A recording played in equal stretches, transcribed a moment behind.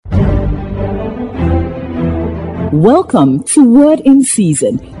Welcome to Word in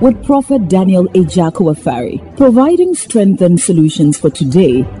Season with Prophet Daniel Ejako Afari, providing strength and solutions for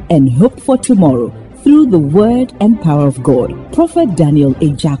today and hope for tomorrow through the Word and power of God. Prophet Daniel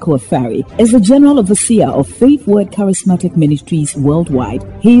Ejako Afari is the General Overseer of Faith Word Charismatic Ministries worldwide.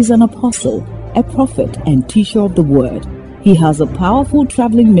 He is an apostle, a prophet, and teacher of the Word. He has a powerful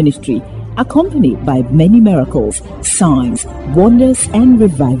traveling ministry accompanied by many miracles, signs, wonders, and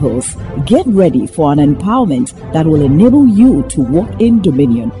revivals. Get ready for an empowerment that will enable you to walk in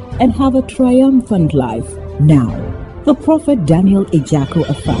dominion and have a triumphant life. Now, the Prophet Daniel Ejako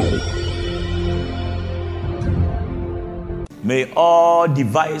Afari. May all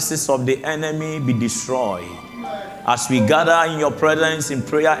devices of the enemy be destroyed. As we gather in your presence in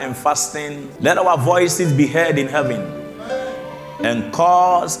prayer and fasting, let our voices be heard in heaven and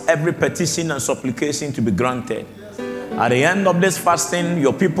cause every petition and supplication to be granted. At the end of this fasting,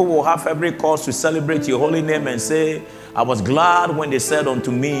 your people will have every cause to celebrate your holy name and say, I was glad when they said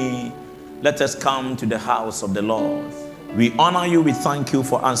unto me, let us come to the house of the Lord. We honor you, we thank you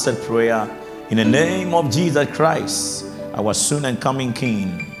for answered prayer. In the name of Jesus Christ, our soon and coming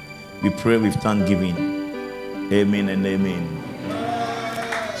King, we pray with thanksgiving. Amen and amen.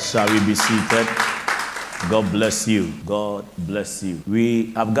 Shall we be seated? God bless you. God bless you.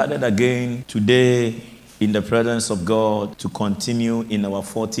 We have gathered again today in the presence of God to continue in our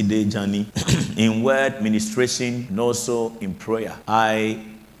 40-day journey in word ministration and also in prayer. I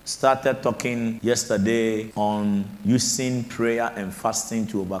started talking yesterday on using prayer and fasting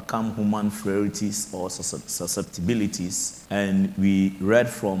to overcome human frailties or susceptibilities. And we read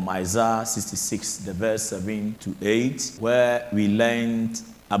from Isaiah 66, the verse 7 to 8, where we learned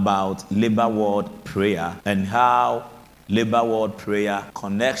about labor word prayer and how labor word prayer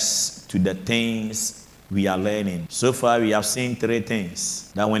connects to the things we are learning. So far, we have seen three things.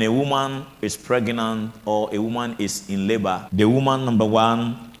 That when a woman is pregnant or a woman is in labor, the woman, number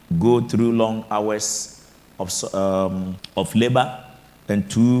one, go through long hours of labor. And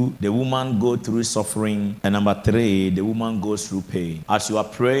two, the woman go through suffering. And number three, the woman goes through pain. As you are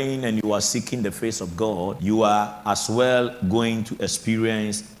praying and you are seeking the face of God, you are as well going to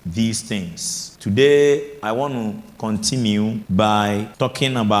experience these things. Today, I want to continue by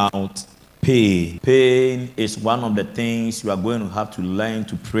talking about pain. Pain is one of the things you are going to have to learn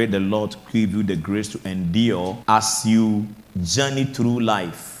to pray the Lord to give you the grace to endure as you journey through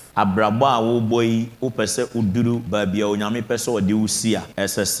life. Abrabo a wo boy wo pese uduru ba bia onyame pese ode usia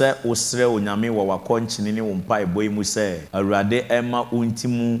esese osre onyame wo wakonchine ne wo mpa boy mu se awurade ema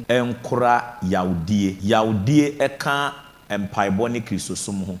untimu enkora yaudie eka empaibo ne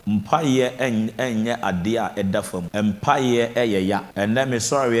kristosom ho mpaye enye ade a edafam empaye eyeya ene me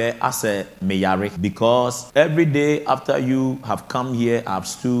sorry ase me yare because every day after you have come here I've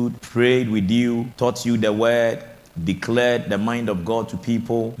stood, prayed with you, taught you the word, declared the mind of God to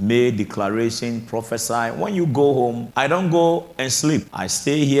people, made declaration, prophesy. When you go home, I don't go and sleep. I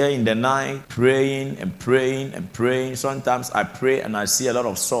stay here in the night praying and praying and praying. Sometimes I pray and I see a lot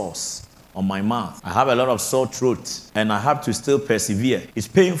of sores on my mouth. I have a lot of sore throat and I have to still persevere. It's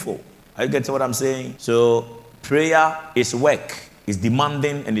painful. Are you getting what I'm saying? So prayer is work. It's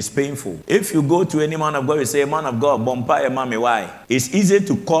demanding and it's painful. If you go to any man of God, you say, man of God, bompa emami, why? It's easy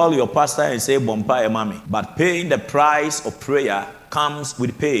to call your pastor and say, bompa emami. But paying the price of prayer comes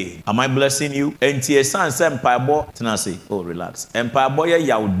with pain. Am I blessing you? Enti san se mpaibo tenase. Oh, relax. Mpaibo ye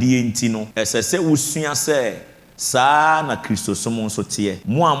yaudi entino. Esese usunya se sa na Kristo somo so tie.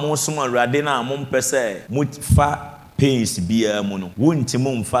 Mo amo somo awurade na amo mpese mo fa pains bia mu no. Wonti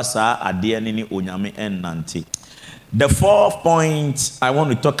mo mfa sa ade ne ni onyame ennante. The fourth point I want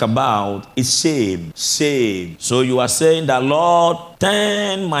to talk about is shame. Shame. So you are saying that, Lord,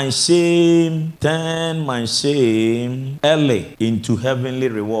 turn my shame early into heavenly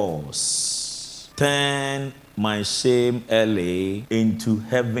rewards. Turn my shame early into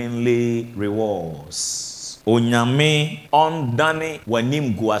heavenly rewards. Onyame ondane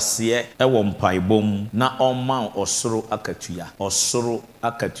wanim guase ewo mpaibom na oma osoro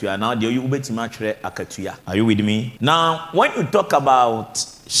akatua now the you betima twere akatua. Are you with me? Now when you talk about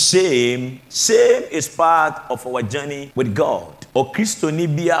shame is part of our journey with God. O Kristo ni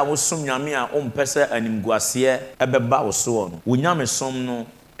bia wo som nyame a ompese anim guase ebeba wo so no wonyame som no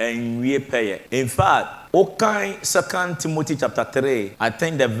enwie peye. In fact, okay, 2 Timothy chapter 3, I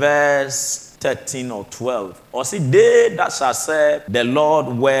think the verse 13 or 12. Or see, they that shall serve the Lord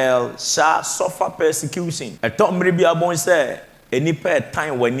well shall suffer persecution. A tom maybe a boy say, enipa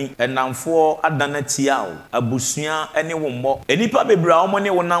time wani enamfo adana tiao abusua ene wombo enipa bebra omone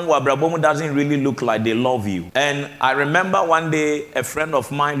wonam wa abrabom doesn't really look like they love you. And I remember one day a friend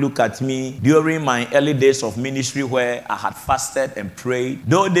of mine looked at me during my early days of ministry where I had fasted and prayed.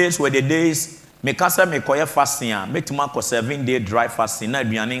 Those days were the days me kasa me koye fasting a metuma ko 7-day dry fasting na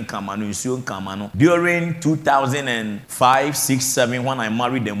aduane nkama no nsuo nkama no during 2005 6 7 when I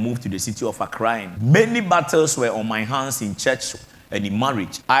married and moved to the city of Accra. Many battles were on my hands in church and in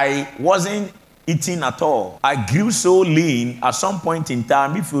marriage. I wasn't eating at all. I grew so lean at some point in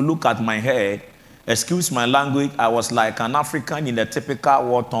time. If you look at my head, excuse my language, I was like an African in a typical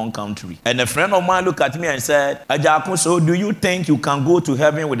war-torn country. And a friend of mine looked at me and said, Ajako, so do you think you can go to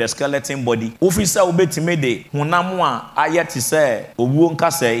heaven with a skeleton body? Officer ubetimede, hunamwa ayeti se,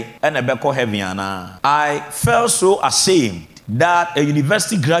 ubuonka se, and ebeko heaven. I felt so ashamed that a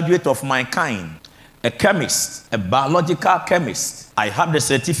university graduate of my kind, a chemist, a biological chemist, I have the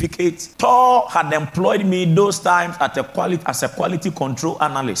certificate. Thor had employed me those times as a quality control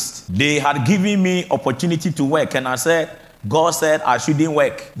analyst. They had given me opportunity to work, and I said, God said I shouldn't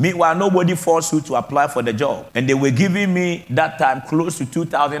work. Meanwhile, nobody forced you to apply for the job. And they were giving me that time close to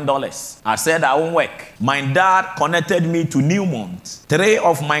 $2,000. I said I won't work. My dad connected me to Newmont. 3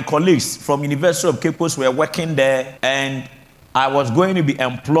 of my colleagues from University of Cape Coast were working there, and I was going to be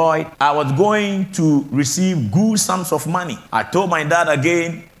employed. I was going to receive good sums of money. I told my dad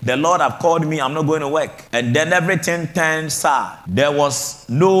again, the Lord have called me, I'm not going to work. And then everything turned sour. There was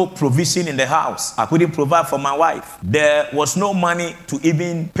no provision in the house. I couldn't provide for my wife. There was no money to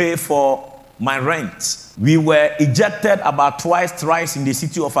even pay for my rent. We were ejected about twice, thrice in the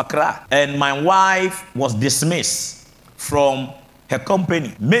city of Accra. And my wife was dismissed from her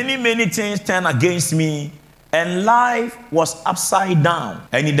company. Many things turned against me. And life was upside down.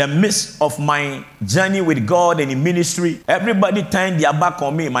 And in the midst of my journey with God and in ministry, everybody turned their back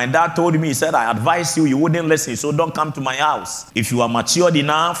on me. My dad told me, he said, I advise you, you wouldn't listen, so don't come to my house. If you are matured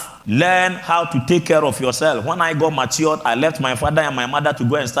enough, learn how to take care of yourself. When I got matured, I left my father and my mother to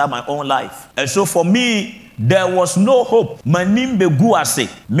go and start my own life. And so for me, there was no hope. Manim begu ase.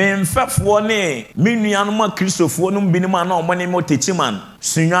 Me mfefo ne, me nuanuma Christofo num binima na omane mo techiman.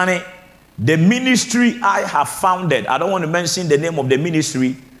 Sunyane. The ministry I have founded, I don't want to mention the name of the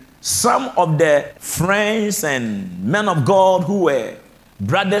ministry. Some of the friends and men of God who were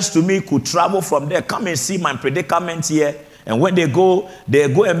brothers to me could travel from there, come and see my predicament here. And when they go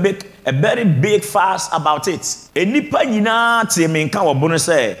and make a very big fuss about it. Enipa nyina te menka wobono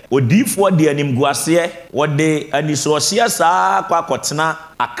se odifo de animguase wode anisosia sa kwa kotena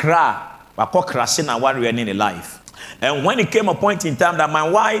Accra akokrase na warrior in life. And when it came a point in time that my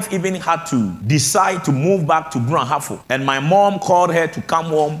wife even had to decide to move back to Grunhafo, and my mom called her to come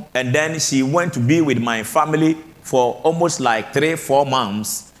home, and then she went to be with my family for almost like 3-4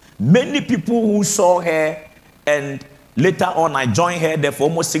 months. Many people who saw her, and later on I joined her there for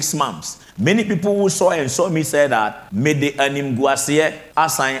almost 6 months. Many people who saw and saw me said that me de anim guasie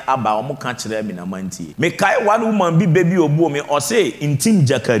asan aba omo ka kire me na mantie. Me kai one woman bi baby obu me o say intim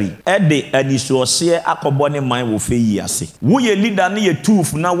jakari e de anisuose akobone man wo fe yi ase. Wo ye leader na ye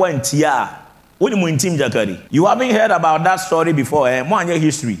toof na wantie a woni mo intim jakari. You haven't heard about that story before, mo anya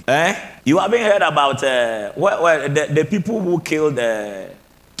history. You haven't heard about the people who killed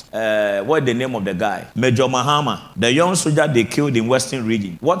what's the name of the guy? Major Mahama, the young soldier they killed in Western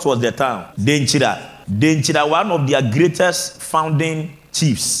region. What was the town? Denchira, one of their greatest founding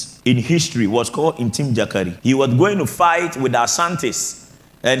chiefs in history, was called Intim Jakari. He was going to fight with the Asantes,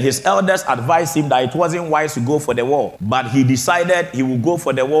 and his elders advised him that it wasn't wise to go for the war, but he decided he would go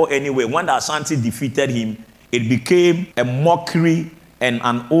for the war anyway. When the Asantes defeated him, it became a mockery and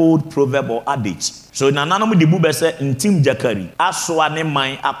an old proverb or adage. So nananamu di bube se intim jakari aso ane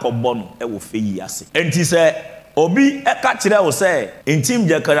man akobɔ no e wo fe yi ase. Enti se obi eka kire wo se intim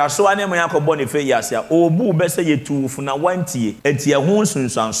jakari aso ane man akobɔ no fe yi ase a obu be se yetu fu na wantie enti e ho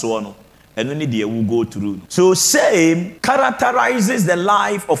sunsanso no eno ni de will go through. So shame characterizes the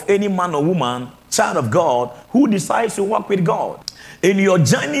life of any man or woman, child of God, who decides to walk with God. In your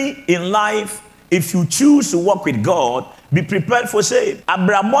journey in life, if you choose to walk with God, be prepared for shame.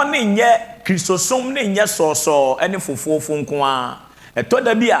 Abramone nye Christosum ne nye so ene fofo nkoa. Eto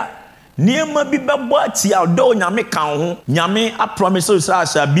da bia niema bi bebo atia do nyame kan ho. Nyame a promise you I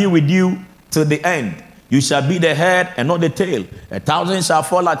shall be with you till the end. You shall be the head and not the tail. 1,000 shall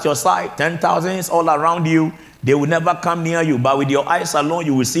fall at your side, 10,000 all around you. They will never come near you, but with your eyes alone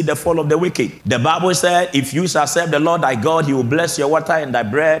you will see the fall of the wicked. The Bible said, if you shall serve the Lord thy God, he will bless your water and thy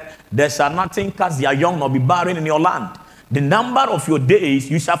bread. There shall nothing cast their young nor be barren in your land. The number of your days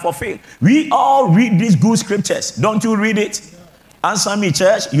you shall fulfill. We all read these good scriptures. Don't you read it? Answer me,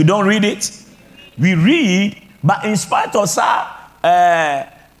 church. You don't read it. We read, but in spite of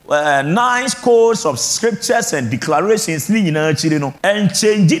nice codes of scriptures and declarations, and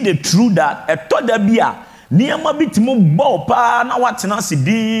changing the truth that a todabia. Niama bitimu bo pa na watena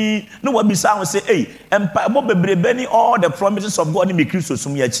sidi no wabisa we say hey empa bo bebrebe all the promises of God in me Christ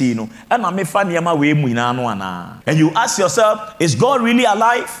sum ya chi no e na me fa niama we mu ina no ana. And you ask yourself, is God really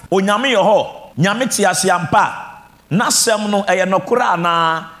alive? Onyame yo ho nyame ti ase ampa na sem no eye no kura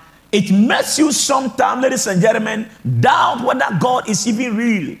na. It makes you sometimes, ladies and gentlemen, doubt whether God is even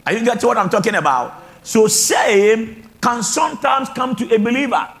real. Are you getting what I'm talking about? So shame can sometimes come to a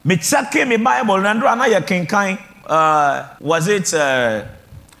believer. Me check my Bible, was it the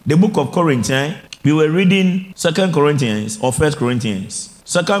book of Corinthians? We were reading 2 Corinthians or 1 Corinthians.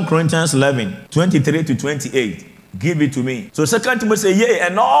 2 Corinthians 11, 23 to 28. Give it to me. So 2 Timothy say, yea,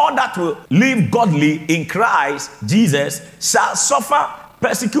 and all that will live godly in Christ Jesus shall suffer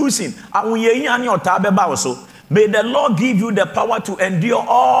persecution. May the Lord give you the power to endure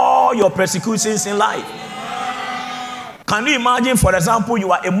all your persecutions in life. Can you imagine, for example,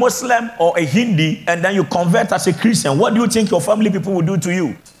 you are a Muslim or a Hindu and then you convert as a Christian? What do you think your family people will do to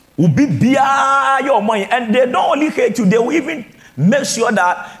you? Will be your money, and they don't only hate you, they will even make sure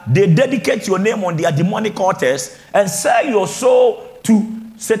that they dedicate your name on their demonic altars and sell your soul to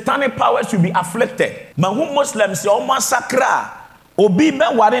satanic powers to be afflicted. But who Muslims say, oh, massacre. Obi be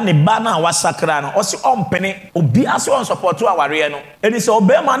ware ne ba na wasakra no o se ompene obi aso on support aware no eni se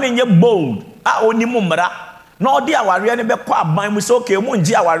obema ne nye bold a onimu mra na odi aware ne be kọ aban mu se okay mu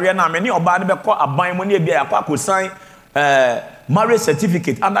nji aware na me ne oba ne be kọ aban mu ne bia yakọ akosan marriage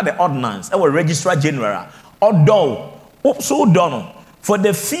certificate under the ordinance e will registrar general odo so done for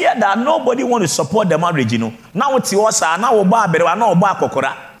the fear that nobody want to support the marriage, you know. Now it's yours, now we buy better, now we buy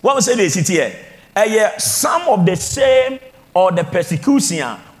kokora. What we say this here? Some of the same or the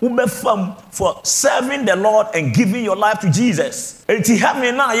persecution will be for serving the Lord and giving your life to Jesus. And to have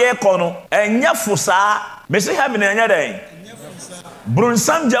me now, yeah, kono, and yafusa, me say have me na nyade.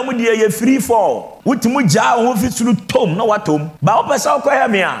 Brunsam jamu die free fall. Utimu ja wo fit sulu tom na watom. Ba opesa ko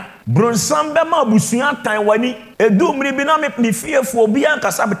have me a. Brunsam be ma busua tan wani. Edu mri bi na me fearful bi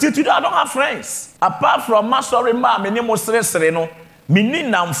ankasa betitu I don't have friends. Apart from my sorry ma me ni mo sere no. Me ni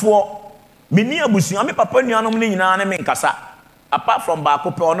namfo. Me ni abusua me papa nuanom ni nyina na me nkasa. Apart from ba ko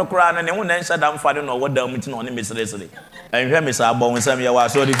pe ono kura na ne ho na nsa dam fa de no wodam ti no ne me sere. Enhwe me sa bo nsam ye wa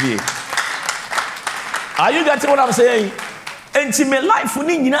so de fie. Are you getting what I'm saying? Intimate life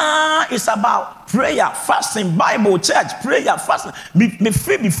is about prayer, fasting, Bible, church, prayer, fasting. Me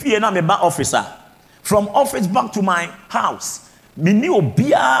fear na me bank officer. From office back to my house. Me ni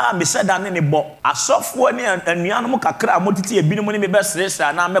obia me said that ne bo. Asofo ne anuanom kakra motiti e binom ne me be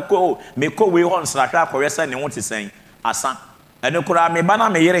sresa na me ko we hon srahwa koresa ne won tisen asa. Ene kura me ba na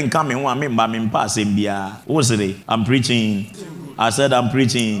me yere nka me ho a me mba me mpa asem bia. Wo sere I'm preaching. I said I'm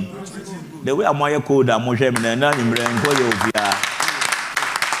preaching. The way I'm code, I'm more than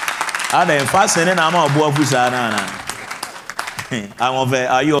I didn't fasten and I'm a boy. I'm over.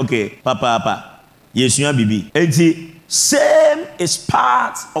 Are you okay, Papa? Yes, you are, baby. And see, same is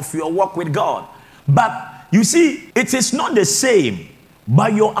part of your work with God. But you see, it is not the same by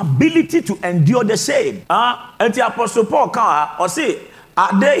your ability to endure the same. And the Apostle Paul can or say,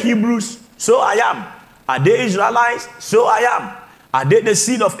 are they Hebrews? So I am. Are they Israelites? So I am. Are they the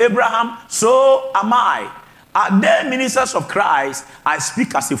seed of Abraham? So am I. Are they ministers of Christ? I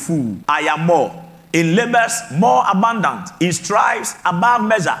speak as a fool. I am more. In labors, more abundant. In stripes, above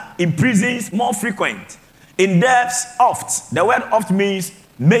measure. In prisons, more frequent. In deaths, oft. The word oft means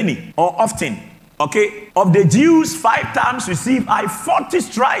many or often. Okay? Of the Jews, 5 times received I 40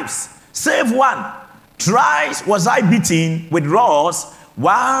 stripes, save one. Thrice was I beaten with rods.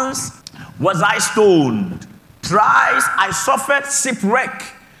 Once was I stoned. Thrice I suffered shipwreck.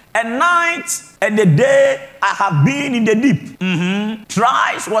 A night and a day I have been in the deep.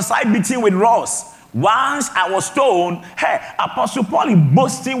 Thrice was I beaten with rods. Once I was stoned. Hey, Apostle Paul is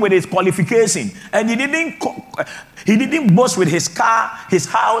boasting with his qualification, and he didn't boast with his car, his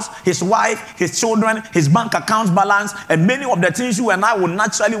house, his wife, his children, his bank account balance, and many of the things you and I would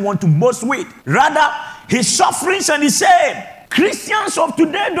naturally want to boast with. Rather, his sufferings and his shame. Christians of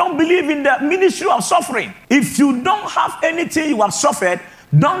today don't believe in the ministry of suffering. If you don't have anything you have suffered,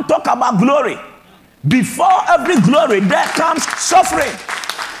 don't talk about glory. Before every glory, there comes suffering.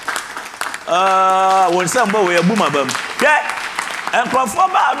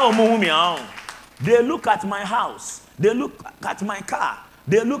 They look at my house. They look at my car.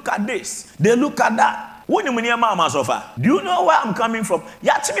 They look at this. They look at that. Do you know where I'm coming from?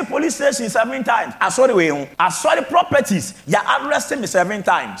 You to me police station 7 times. I saw the properties. You arrested me 7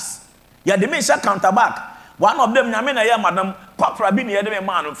 times. You the me counter back. One of them, madam,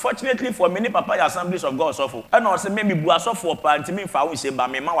 fortunately for many papa assemblies of God suffer. And also maybe buaso for party me for say by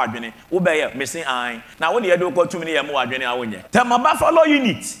me mawadwene. Obey missing eye. Now when you do go 2 minutes more adwene awonye. Tell my buffalo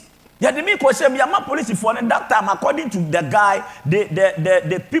unit. Yeah, the me question me police for that time according to the guy,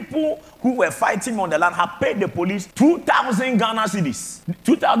 the people who were fighting on the land have paid the police 2,000 Ghana cedis.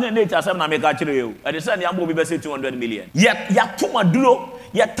 2008 as I'm make actually you. And they said the ambo be say 200 million. Yet too maduro.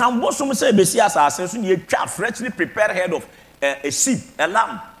 Yet tambo some say besias as you freshly prepared head of a sheep, a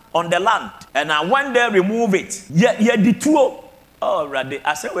lamb on the land. And I when they remove it. Yet the two already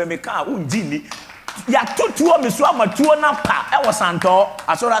I said we make car unjini. Ya tutuo miswa matuo na pa e wo santo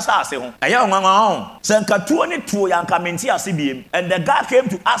asora sa ase ho eye nwanwa senka tuo ni tuo ya nka menti ase biem. And the guy came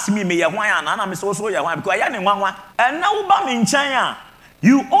to ask me ye hwan na me so ye hwan because eye ne nwanwa and na wo ba me nchen a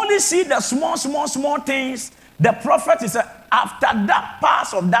you only see the small things. The prophet is after that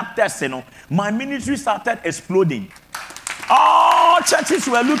pass of that test, my ministry started exploding. All churches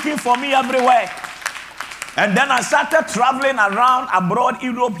were looking for me everywhere. And then I started traveling around abroad,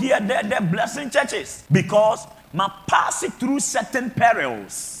 Europe, here, there, blessing churches. Because my passing through certain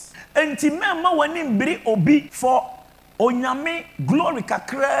perils. And remember when him bring obi for onyame glory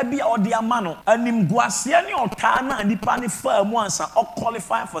kakra bi or the amano. And him guasia ni otana and the firm once or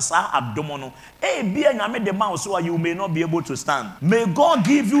qualify for sa abdomono. Eh, be onyame the man so you may not be able to stand. May God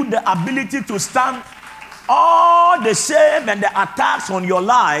give you the ability to stand all the shame and the attacks on your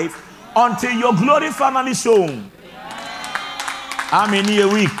life until your glory finally shown. I'm in a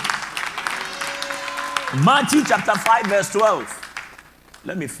week. Matthew chapter 5 verse 12.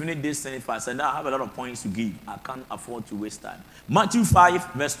 Let me finish this thing fast. And I have a lot of points to give. I can't afford to waste time. Matthew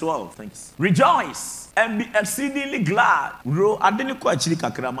 5 verse 12. Thanks. Rejoice and be exceedingly glad. Blessed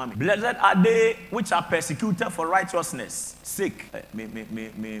are they which are persecuted for righteousness' sake.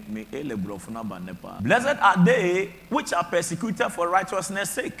 Blessed are they which are persecuted for righteousness'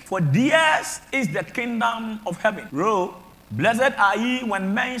 sake. For theirs is the kingdom of heaven. Blessed are ye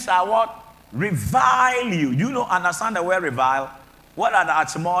when men shall what? Revile you. You know, understand the word revile? What are the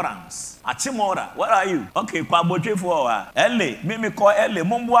Achimorans? Achimora, what are you? Okay, Kwaboche for Ele, me call Ele,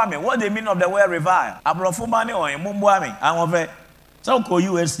 Mumbuame. What do you mean of the word revile? Abrofumani or Mumbuame? I'm over. So call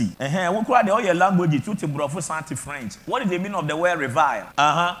USC. What cry the all your language to Brofu Santi French? What is the meaning of the word revile?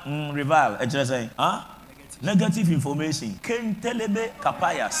 Revile. It's just saying, negative information. Ken telebe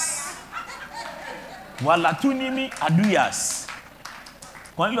kapayas. Walatunimi aduyas.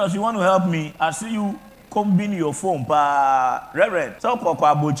 Cornelius, you want to help me? I see you. Combine your phone, Reverend. So,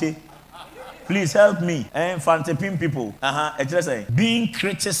 please help me. And Fantepin people. Being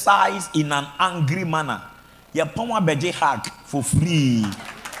criticized in an angry manner. Your power beje hug for free.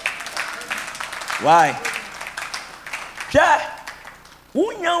 Why?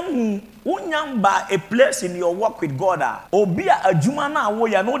 Unyam by a place in your work with God. Obia a jumana wo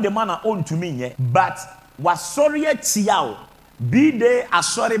ya no the man own to me. But was sorry tiao. Be there a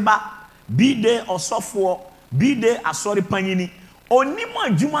sorry ba. Be there or software, be there a sorry panini. Oni mo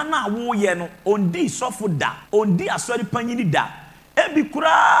adwuma na wo ye no, ondi sofo da, ondi asori panini da. Ebi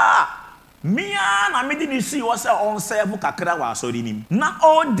kura mia na me di si wo se on serve kakra wa asori nim. Na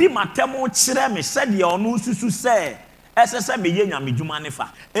odi matemo kire me se de onu susu se esese be ye nyame dwuma ne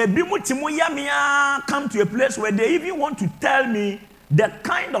fa. Ebi mutimo ya mia come to a place where they even want to tell me the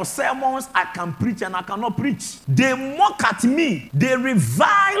kind of sermons I can preach and I cannot preach. They mock at me, they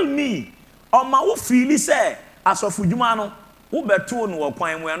revile me. Oma wo feel say asofu dwuma no wo beto no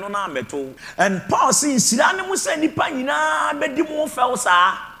okwan we no na beto. And Paul says sira ne mu say nipa nyina bedi mu fel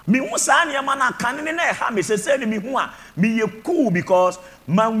sa me hu sa ne ma na kan ne na ha me say ne me hu a me ye cool because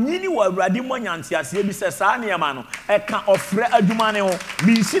manyini wo awurade mo nyante ase bi say sa ne ma no e ka ofre adwuma ne ho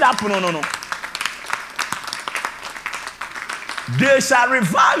me sira pono no. They shall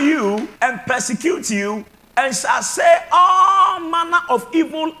revile you and persecute you and shall say all manner of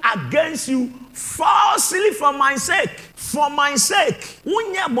evil against you falsely for my sake. For my sake.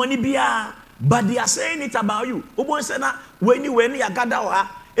 Unya boni biya, but they are saying it about you. Ubon say na when you agada wa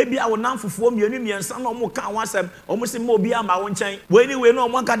ebi a wonam fufuo mienu miensa na omo kan wasem omo se mo bia ma wo nchen. When you no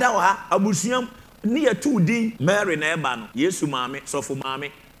omo agada wa abusuam ni ya tu din Mary na eba no. Yesu maame, sofo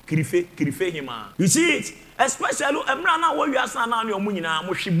maame, krife hima. You see it? Especially emra na wo wiasa na ne omu nyina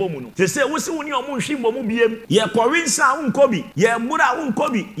mo hwebom no. They say wo se woni omu hwebom biem. Ye korinsa unkobi, ye mura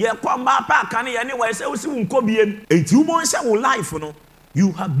unkobi, ye kwamba pa kan ye ne wo se wo se unkobiem. Enti wo bon se wo life no,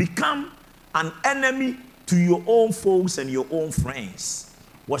 you have become an enemy to your own folks and your own friends.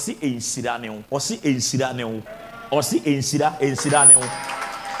 Wasi ensira ne wo. Wasi ensira ne wo. Wasi ensira ne wo.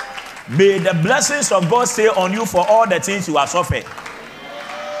 May the blessings of God stay on you for all the things you have suffered.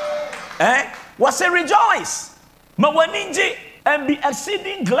 Wasi rejoice. Mawaninji and be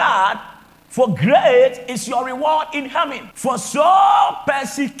exceeding glad, for great is your reward in heaven. For so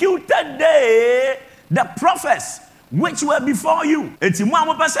persecuted they the prophets which were before you. It's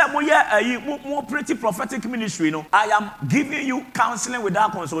more pretty prophetic ministry. No, I am giving you counseling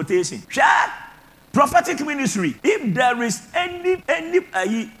without consultation. Check prophetic ministry. If there is any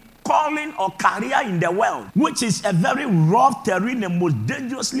calling or career in the world which is a very rough terrain and most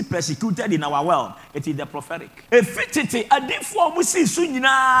dangerously persecuted in our world, it is the prophetic.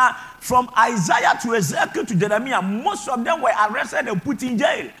 From Isaiah to Ezekiel to Jeremiah, most of them were arrested and put in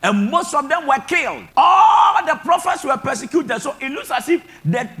jail, and most of them were killed. All the prophets were persecuted. So it looks as if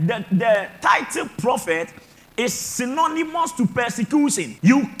the title prophet is synonymous to persecution.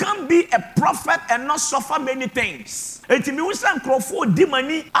 You can't be a prophet and not suffer many things. Breakaways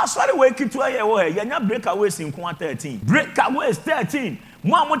in 13. Breakaways 13.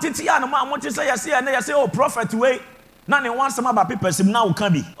 Oh, prophet way. Now they want some about people now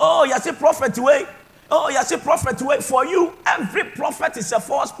can be. Oh, you say prophet way. Oh, you say prophet way. For you, every prophet is a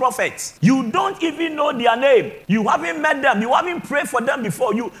false prophet. You don't even know their name. You haven't met them. You haven't prayed for them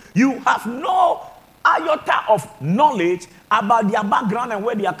before. You have no iota of knowledge about their background and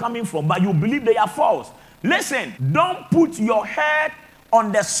where they are coming from, but you believe they are false. Listen, don't put your head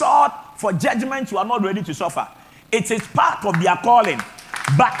on the sword for judgment you are not ready to suffer. It is part of their calling,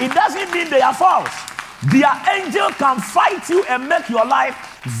 but it doesn't mean they are false. Their angel can fight you and make your life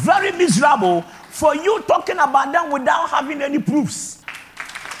very miserable for you talking about them without having any proofs.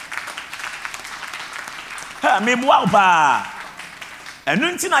 And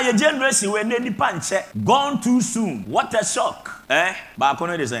until I generation when any punch gone too soon. What a shock. Back on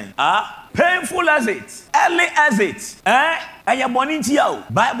the design. Painful as it, early as it. And you're born into you.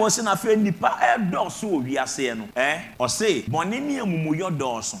 Bible says na fe nipa so we are saying or say bonini mumu your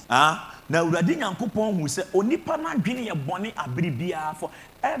doors. Now Uradi Nyankopon who say onipa na dwene ye boni abiribia, for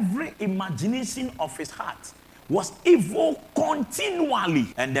every imagination of his heart was evil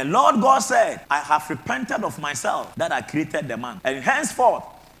continually. And the Lord God said, I have repented of myself that I created the man. And henceforth,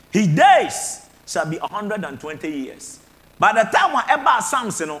 his days shall be 120 years. By the time I ever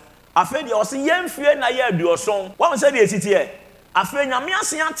Samson, I feel you also young fear na year do your song. What was the city here? I feel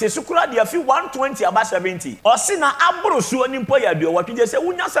Yamian Tesukura, the few 120 about 70. Or Sina Abro so an employer do what you just say,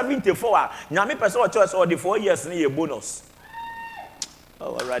 Unya 74. Yami person choice or the 4 years near bonus.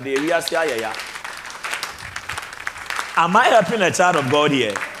 Oh, already, we are here. Am I helping a child of God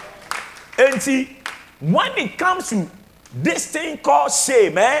here? And see, when it comes to this thing called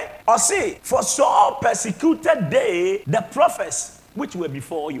shame, or say, for so persecuted they, the prophets which were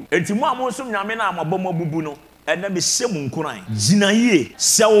before you. And to and then be shame kunai. Jinaye,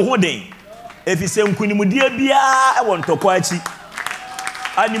 sell holding. If you say Kunimudia Bia, I want to quachi.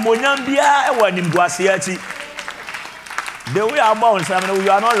 Animonian Bia, I want him guasiachi. The way I'm born, we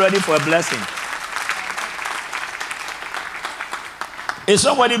are not ready for a blessing. Is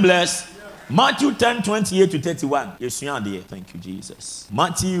somebody blessed? Matthew 10, 28 to 31. Yes, thank you, Jesus.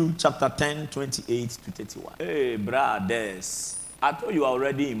 Matthew chapter 10, 28 to 31. Hey, brothers. I told you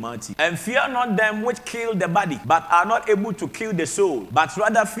already in Matthew. And fear not them which kill the body, but are not able to kill the soul. But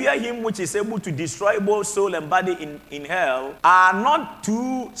rather fear him which is able to destroy both soul and body in hell. Are not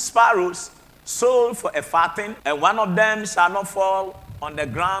 2 sparrows sold for a farthing, and one of them shall not fall on the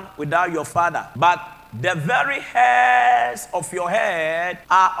ground without your Father. But the very hairs of your head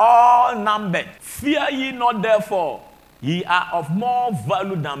are all numbered. Fear ye not therefore, ye are of more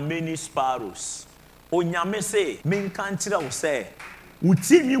value than many sparrows. Onyame say, men kan kire wo say,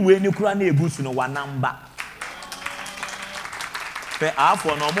 utimi we ni kura na egusu no wa number. Pe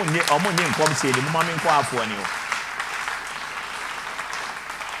afọ no omo nye nkom se ni mama nko afọ ni o.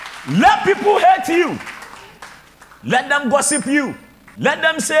 Let people hate you. Let them gossip you. Let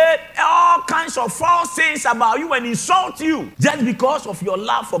them say all kinds of false things about you and insult you just because of your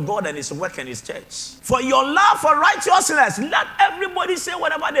love for God and his work and his church. For your love for righteousness, let everybody say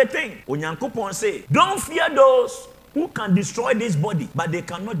whatever they think. Onyankopon say, don't fear those who can destroy this body, but they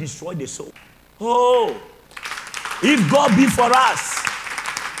cannot destroy the soul. Oh, if God be for us,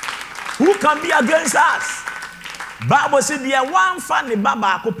 who can be against us? Bible said the one fan the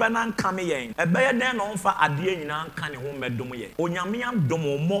baba akupenan kame yen. Ebeye den no fa ade nyina kan ne ho medom ye. Onyame am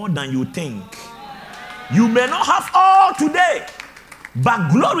more than you think. You may not have all today,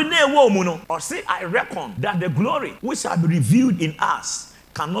 but glory na ewo mu no. Or say I reckon that the glory which shall be revealed in us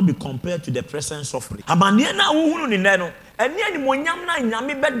cannot be compared to the presence of it. Amane na wo hunu ni ne no, Eni animonyam na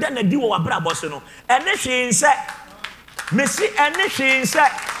nyame bɛda na di wɔ wabrabɔ so no. Ene hwe nse. Mesi ene hwe nse.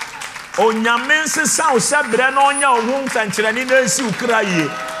 Onyame nsesa wo sɛ brɛ na onya ohum sankyerɛni na esi ukra yie.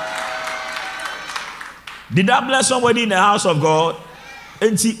 Did that bless somebody in the house of God?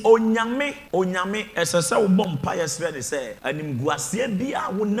 Enti onyame esese wo bom pa yesre ne se animguase bia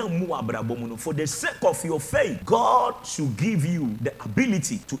wo na mu abrabom no for the sake of your faith God should give you the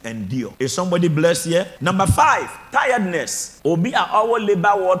ability to endure. Is somebody blessed here? Number 5, tiredness. Obi a our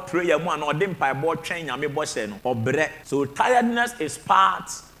labor word prayer mu an odem pa bo twen nyame bo se no obre. So tiredness is part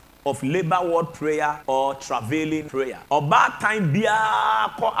of labor word prayer or traveling prayer. Oba time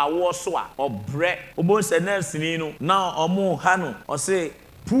bia ko awo so a obre. Obo se nurse ni no now omo ha no o say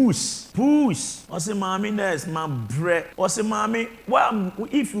push. O say mommy nurse ma bre. O say mommy, well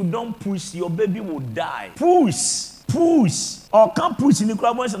if you don't push your baby will die. Push. Or can't push in the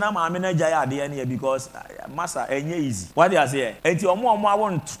club once na mommy na jaya ade na because massa enye easy. What dey say? Enti omo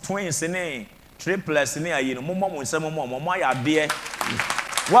awon twins ni triplets ni ayi no mo nsem mo ya de.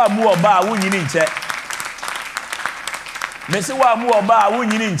 Wa mu oba a wunyini nche. Mesi wa mu oba a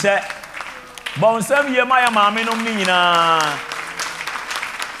wunyini nche. Ba onsam ye ma ya maame nom ni nyina.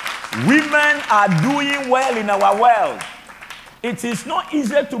 Women are doing well in our world. It is not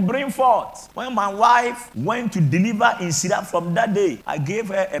easy to bring forth. When my wife went to deliver in Sira from that day, I gave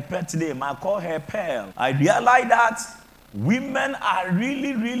her a pet name. I call her Pearl. I realized that women are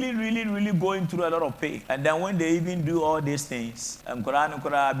really going through a lot of pain. And then when they even do all these things,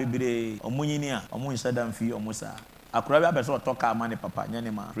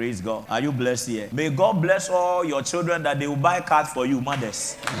 praise God. Are you blessed here? May God bless all your children that they will buy cars for you,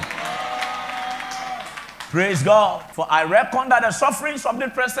 mothers. Praise God. For I reckon that the sufferings of the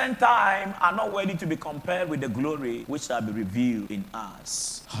present time are not worthy to be compared with the glory which shall be revealed in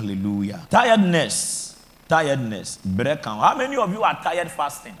us. Hallelujah. Tiredness. How many of you are tired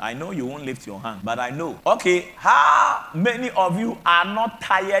fasting? I know you won't lift your hand, but I know. Okay, how many of you are not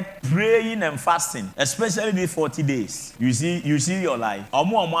tired praying and fasting, especially these 40 days? You see your life. Where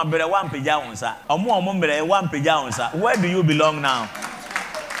do you belong now?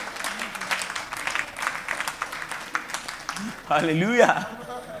 Hallelujah.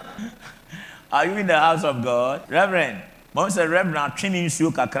 Are you in the house of God? Reverend. Mom said, Reverend, training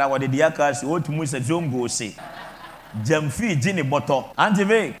you kakra what the diakas, what to Musa Zongo say. Jamfi, Jenny Botto,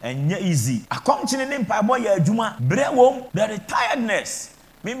 Antive, and ye easy. A continent by boy, Juma, Brewom, there is tiredness.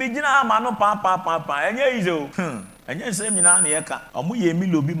 Maybe Jina Mano Papa, and ye is and you say, Minaniaka, Amuye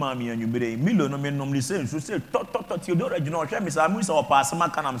Milo be mammy, and you be Milo no men normally say, so say, Tot, you don't know, Miss Amus or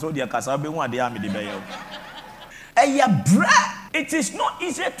Passamacan, so dear Casabe, one the army de Bayo. And ya bread, it is not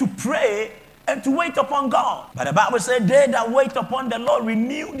easy to pray and to wait upon God. But the Bible said, they that wait upon the Lord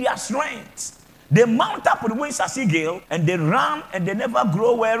renew their strength. They mount up with wings as eagle, and they run and they never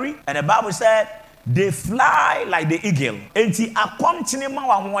grow weary. And the Bible said, they fly like the eagle. And ti akomtini ma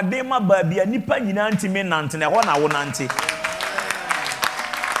wa hodema baabia nipa nyina ntime nante na ho na wo nante.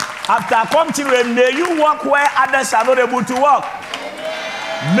 After akomtini, may you walk where others are not able to walk.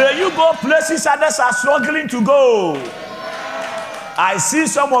 May you go places others are struggling to go. I see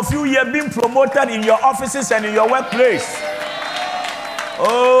some of you here being promoted in your offices and in your workplace.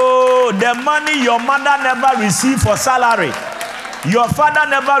 Oh, the money your mother never received for salary, your father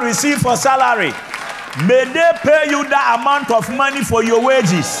never received for salary. May they pay you that amount of money for your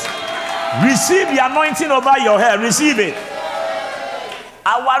wages. Receive the anointing over your head. Receive it.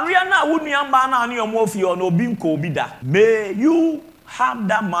 May you have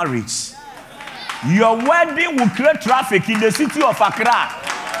that marriage. Your wedding will create traffic in the city of Accra.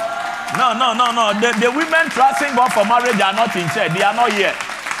 No. The women trusting God for marriage are not in church. They are not here.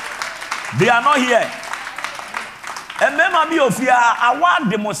 And maybe of you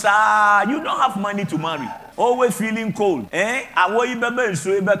don't have money to marry. Always feeling cold. Awo ibebe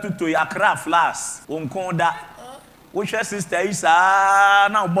nso ebe to Accra flash. Onkonda. Which sister is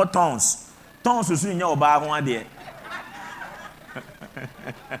now buttons. Tons so nya oba ho ade.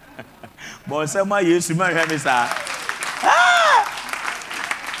 But some yesu ma hwe me sa.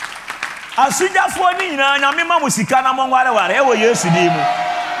 Asuja fo ni nyina nyame ma musika na monware ware e wo yesu di mu.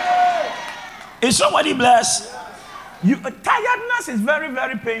 Is somebody blessed? Tiredness is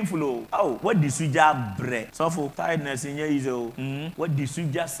very painful. Oh, what did suja bre? So for tiredness in your what did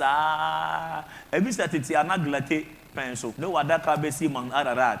suja sa? Every Saturday anaglate pencil. No other cabesi man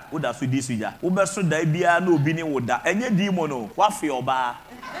ararat. Who does this suja? Uber so da bia no bini woda. Enye demono. What for your bar?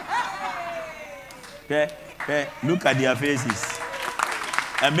 Okay, look at their faces.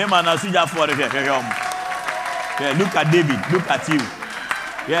 And me man suja for the look at David. Look at you.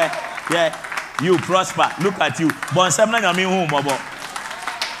 Yeah. You prosper. Look at you. Bon semna nyame hu mobo.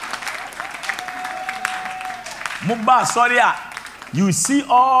 Muba sorry. You see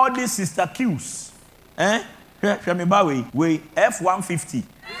all these sister Qs. We F-150.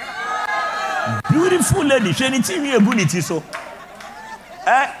 Beautiful lady. She need to be so.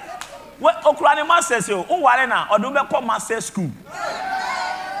 What Okrani masters you? Oh, Warena or do be master school?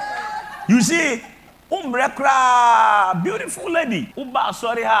 You see, beautiful lady. Uba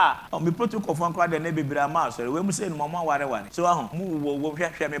sorry ha. Me protocol for the neighbor Brahma. Sorry, we must say Mama ware. So move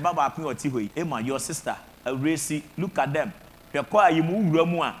me Baba Pin or Tiwi. Emma, your sister, a racy. Look at them. You call you move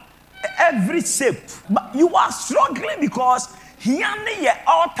Ramua. Every shape, but you are struggling because he only ye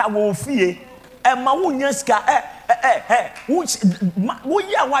altar will fear. And my wunyaska which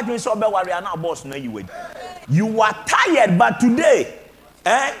what you saw about now boss no you would. You are tired, but today,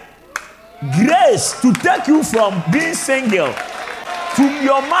 grace to take you from being single to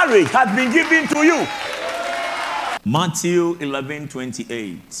your marriage has been given to you. Matthew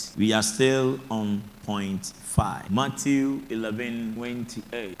 11:28. We are still on point 5. Matthew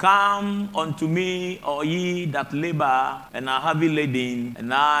 11:28. Come unto me, all ye that labor and are heavy laden,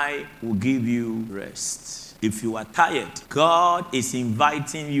 and I will give you rest. If you are tired, God is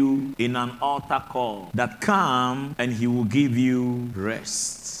inviting you in an altar call that come and he will give you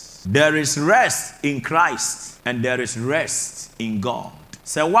rest. There is rest in Christ and there is rest in God.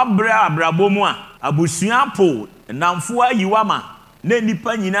 Se wabra abrabomu abusuapo namfo ayiwama na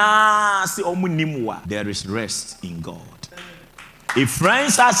nipa nyina se omunimwa. There is rest in God. If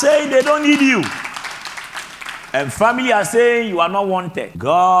friends are saying they don't need you and family are saying you are not wanted,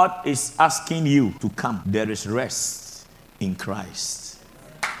 God is asking you to come. There is rest in Christ.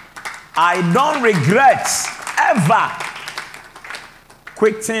 I don't regret ever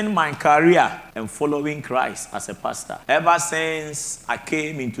quitting my career and following Christ as a pastor. Ever since I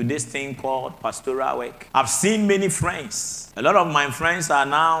came into this thing called pastoral work, I've seen many friends. A lot of my friends are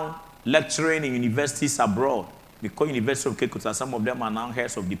now lecturing in universities abroad. Because University of Cape Coast, some of them are now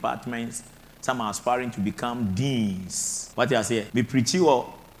heads of departments. Some are aspiring to become deans. What I say? Me preach you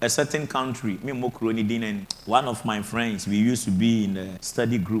a certain country. Me mokroni dinen. One of my friends, we used to be in a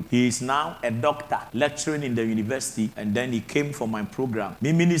study group. He is now a doctor lecturing in the university, and then he came for my program.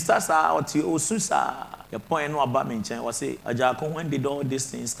 Me minister sa oti osusa. The point no about me was say, Ajako, when did all these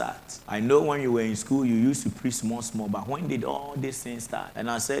things start? I know when you were in school, you used to preach small, but when did all these things start? And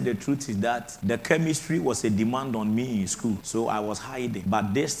I said the truth is that the chemistry was a demand on me in school, so I was hiding.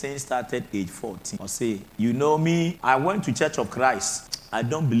 But this thing started age 14. I say, you know me, I went to Church of Christ. I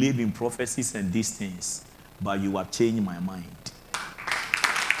don't believe in prophecies and these things, but you have changed my mind.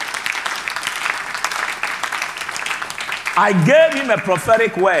 I gave him a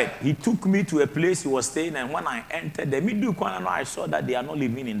prophetic word. He took me to a place he was staying, and when I entered the middle corner, I saw that they are not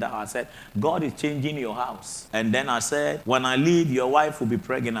living in that house. I said, God is changing your house. And then I said, when I leave, your wife will be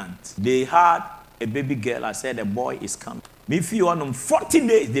pregnant. They had a baby girl. I said, the boy is coming. If you want him 40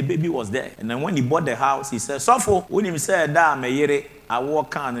 days, the baby was there. And then when he bought the house, he said, Sofo, when he said, da me yere, I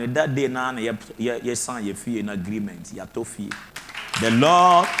walk on, and that day now, you sign your fee in agreement. You tofi. The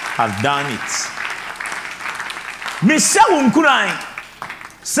Lord has done it. Mesa wonkuran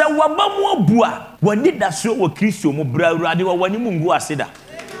se wabamu abua wani da so wo Kristo mo bra urade wo wani mungu aseda.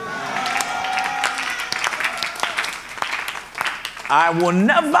 I will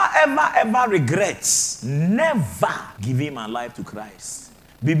never ever regret never giving my life to Christ.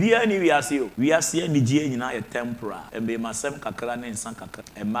 Bibia ni we are see ni gie nyina e tempura e be masem kakra ne nsan kakra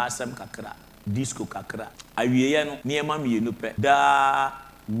e masem kakra disco kakra awieye no niema mienu pe da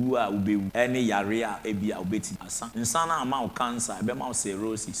Ua ubewu any yarea ebia ubeti asa nsana ama cancer ebe ma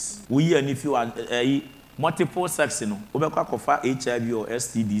cirrhosis we and if you are multiple sex no obekwa kofa HIV or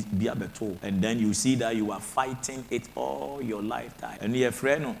STD be abeto, and then you see that you are fighting it all your lifetime, and your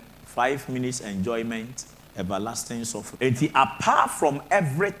friend no 5 minutes enjoyment, everlasting suffering. And apart from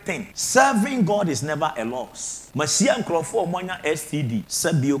everything, serving God is never a loss. Mashia nkrofo omonya STD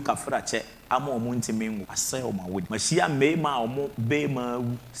sabio kafrache ama omunti mengu asay o mawodi mashia mema omo bema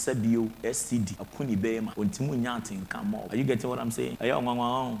sabio STD akuni bema ontimu nyante nkamo. Are you getting what I'm saying?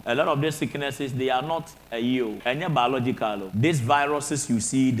 A lot of these sicknesses, they are not any biological. These viruses you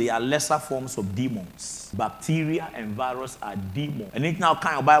see, they are lesser forms of demons. Bacteria and virus are demons. And it now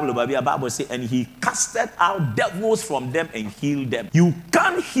kind of Bible say, and he casted out devils from them and healed them. You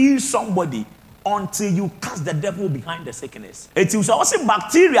can't heal somebody until you cast the devil behind the sickness. It is also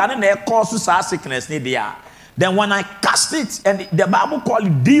bacteria and they cause sickness. Then when I cast it, and the Bible called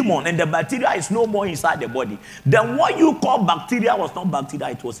it demon, and the bacteria is no more inside the body, then what you call bacteria was not bacteria,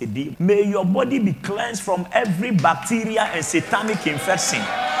 it was a demon. May your body be cleansed from every bacteria and satanic infection.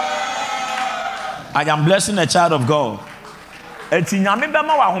 I am blessing a child of God. Today I'm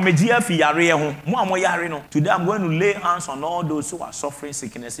going to lay hands on all those who are suffering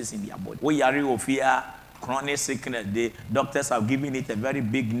sicknesses in their body. Chronic sickness. The doctors have given it a very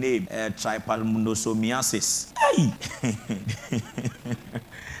big name, trypanosomiasis. Hey!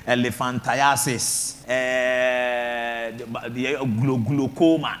 Elephantiasis,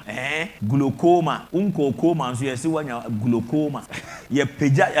 glaucoma, glaucoma, uncocoma, so you see when you glaucoma. You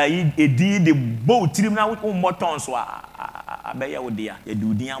peja, the boat trim now with buttons. Abeya odia, you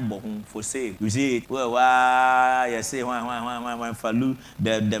do the ambo for sale. You see it, well, you say when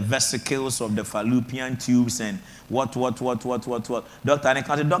the vesicles of the fallopian tubes and what.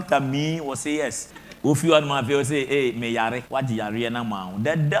 Doctor me will say yes. If you are my view, say, hey, me yare, what yare na ma?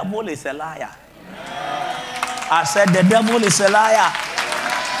 The devil is a liar. I said the devil is a liar.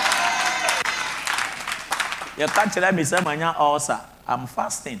 You can't tell me say manya ulcer. I'm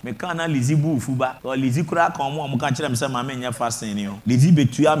fasting. Me can't lizi bu fuba. Or lizi kura komo. Me can't tell me say mama nya fasting yo. Lizi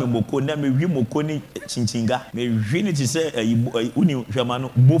betuya me moko na me wi moko ni chinchinga. Me wi ni ti say uni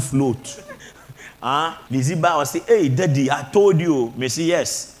hwamano bo float. Lizi ba o say, hey daddy, I told you. Me say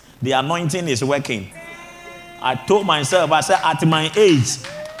yes. The anointing is working. I told myself, I said, at my age,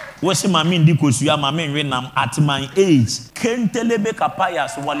 what's my mean? Because you are my main renam at my age. Kentelebe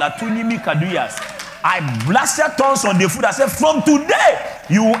kapayas, walatunimi kaduyas. I blasted tongues on the food. I said, from today,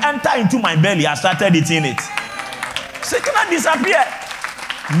 you will enter into my belly. I started eating it. Sickness disappear.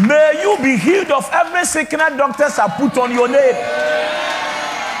 May you be healed of every sickness doctors have put on your name.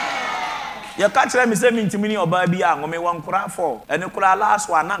 You catch them, say me intimini or baby, I'm going one cry for. And you could last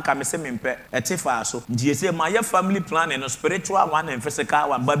one, and come say me pet. A tifaso. You say my family plan and a spiritual one and physical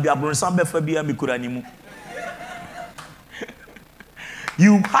one, baby, I bring some for be a mikuranimu.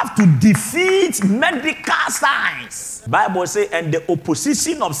 You have to defeat medical science. Bible say, and the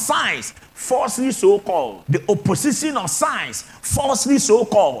opposition of science, falsely so called. The opposition of science, falsely so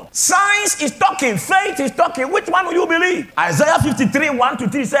called. Science is talking, faith is talking. Which one will you believe? Isaiah 53,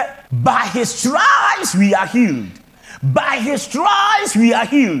 1-3 said, by his stripes we are healed. By his stripes we are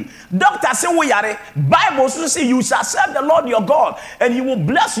healed. Doctor say we are. Bible says you shall serve the Lord your God, and he will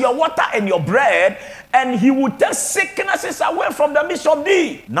bless your water and your bread, and he will take sicknesses away from the midst of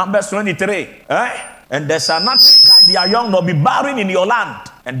thee. Numbers 23. And there shall not cast their young nor be barren in your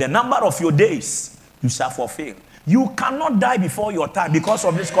land, and the number of your days you shall fulfill. You cannot die before your time because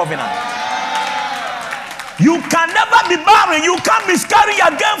of this covenant. You can never be barren. You can't miscarry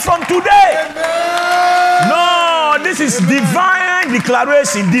again from today. Amen. No, this is divine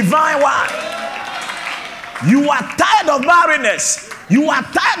declaration, divine one. You are tired of barrenness. You are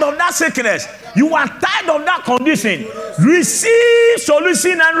tired of that sickness. You are tired of that condition. Receive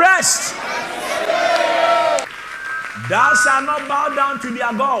solution and rest. Thou shalt not bow down to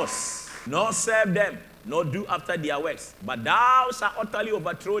their gods, nor serve them, nor do after their works. But thou shalt utterly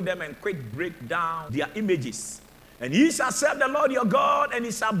overthrow them and break down their images. And ye shall serve the Lord your God, and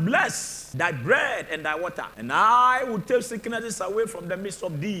he shall bless thy bread and thy water. And I will take sicknesses away from the midst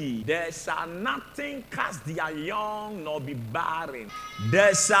of thee. There shall nothing cast their young nor be barren.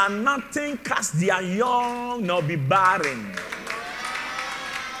 There shall nothing cast their young nor be barren.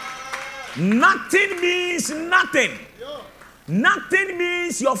 Nothing means nothing. Nothing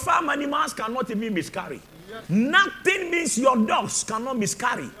means your farm animals cannot even miscarry. Nothing means your dogs cannot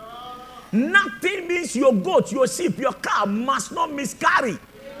miscarry. Nothing means your goat, your sheep, your cow must not miscarry.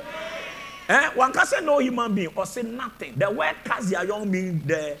 One can say no human being or say nothing. The word cast their young means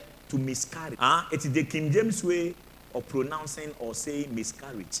there to miscarry. It is the King James way of pronouncing or saying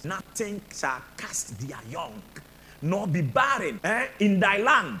miscarriage. Nothing shall cast their young, nor be barren in thy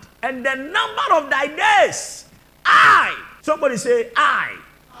land. And the number of thy days, somebody say, I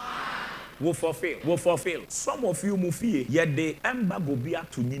will fulfill. Will fulfill. Some of you mufie yet the ember go be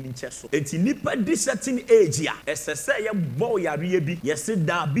to nini cheso. Eti nipa this certain age ya. Esese ye boy ya riebi. Yes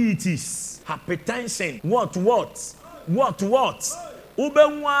diabetes, hypertension. What?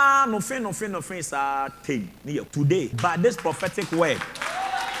 Ube wa no fin sa thing. Today, by this prophetic word,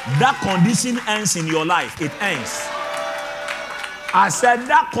 that condition ends in your life. It ends. I said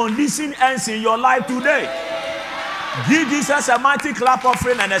that condition ends in your life today. Give Jesus a mighty clap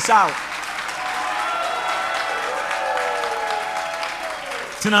offering and a shout.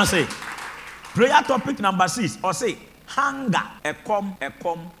 Say, prayer topic number 6. Or say, hunger. Ekom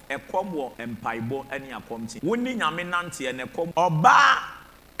wo empaibo any akomti. Wuni nyame nanti and ekom. Oba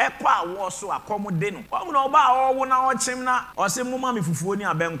ekwa wo so akomo de no. Wo na oba wo na o chim na. O se muma me fufuo ni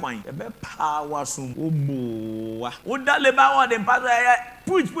abenkwan. Ebe pa wa so obo. Wo da leba wo de mpa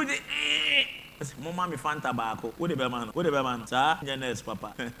push. Mama mi fanta baako. Wo de be man. Sa, Janes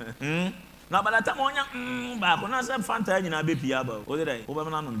papa. Now, by the time on back when I said Fanta, you know, be piaba, or the day,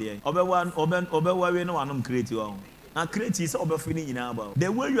 Oberman, Oberwa, no one create you. Now, create is overfilling in our about.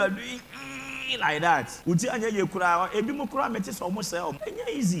 The way you are doing like that, would you cry? A bimokra metis almost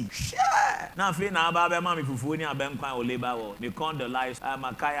easy. Now, if you know about Mammy Fufunia, Bempa, or Labor, they con the lives.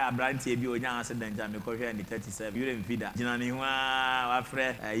 Makaya, Branty, Biojan, and Jamaica, and the 37. You didn't feed that. Jinani,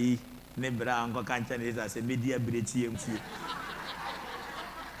 Afre, I, Nebra, Uncle Kanchan is as a media British.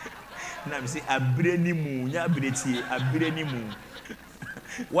 Now, see, a brainy moon, ya British, a brainy moon.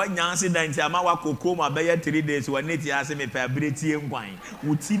 One Yancy dance, a Mawa Kokoma, Bayer 3 days, when it has me for British wine.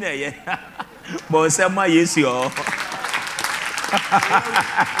 Wutina, yeah. But some my yes, yo.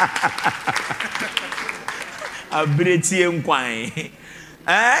 A British wine.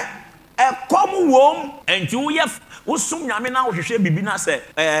 A common womb, and you have. Usum nyame na wo hwehwe bibina se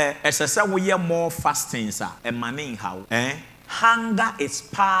esese wo ye more fasting sa e mane how hunger is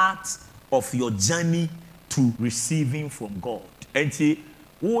part of your journey to receiving from God. Enti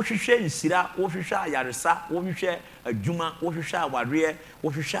wo hwehwe nsira wo hwehwe ayaresa wo hwehwe adwuma wo hwehwe aware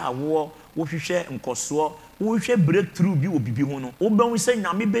wo hwehwe awo wo hwehwe nkoso wo hwehwe breakthrough bi obibi ho no wo be se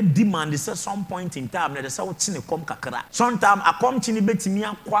nyame be demand say some point in time na say wo tine kom kakra sometime akom tine betimi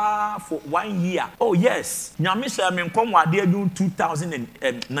akwa for 1 year. Oh yes, nyame say me kom wade adu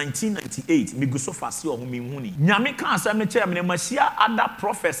 1998 me go so fast o me huni nyame kan say me kire me masia other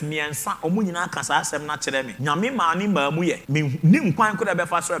prophets miensa omu nyina kan say asem na kire me nyame ma ni ma mu ye me ni nkwan ko da be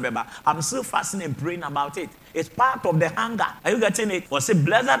fa so beba. I'm still fasting and praying about it. It's part of the hunger. Are you getting it? Or say,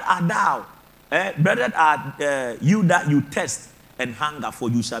 blessed are thou. Blessed are you that you test and hunger, for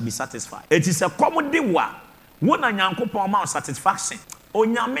you shall be satisfied. It is a common dewa. When a young couple amount satisfaction. Oh,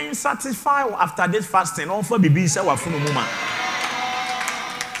 you mean satisfied after this fasting? On for baby, say what for woman.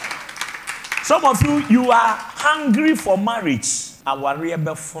 Some of you are hungry for marriage. Our real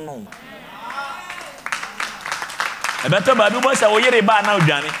befuno. A better baby boy say, oh, you're about now,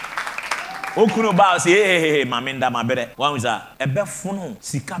 Johnny. Okuno ba say hey maminda mabere one is a befuno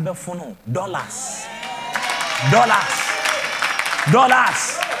sika befuno dollars.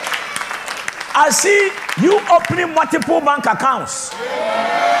 I see you opening multiple bank accounts.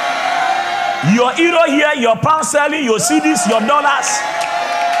 Your euro here, your pound sterling, your CDs, your dollars.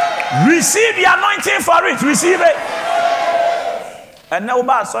 Receive the anointing for it. Receive it. And now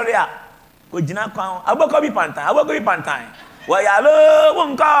ba sorry go jina kwan aboko bi pantan. Wayalo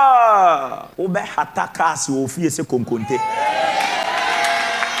wonka obe hataka si ofie se konkonte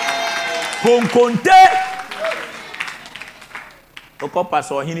oko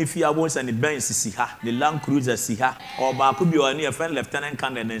paso hini fi abon and the Benz si ha the Land Cruiser si ha oba ko bi oni e friend Lieutenant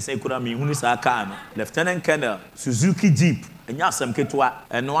Colonel den say kura me hunu sa car no Lieutenant Colonel Suzuki Jeep enya asem ketwa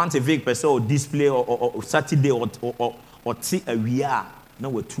and want a vehicle person display or Saturday or ti awia na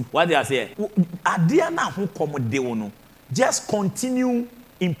watu what they say ade na ho komode wo no. Just continue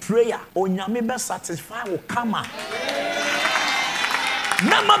in prayer. Onyame be satisfy o kama.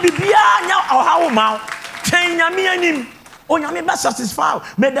 Nama bibia nya ohawo ma. Twen nyame anim. Onyame be satisfy.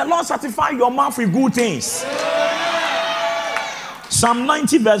 May the Lord satisfy your mouth with good things. Psalm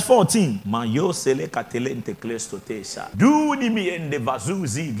 90 verse 14. Mayo sele katelente klestotesa. Do ni mi ende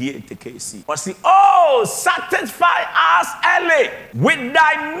vazuzi giete kesi. Or say, oh, satisfy us early with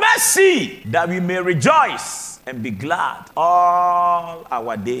thy mercy, that we may rejoice and be glad all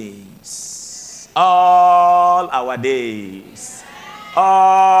our days. All our days.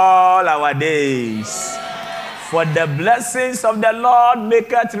 All our days. For the blessings of the Lord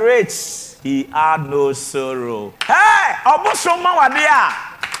maketh rich. He had no sorrow. Hey! Obosoma wadea.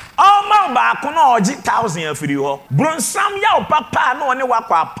 Oma ba kono oji 1,000 afiri ho. Bronsam ya opapa na one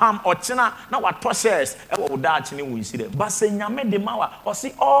wakwa pam ochina na wato shares e wo da achine wunsire. Ba se nyame de mawa. O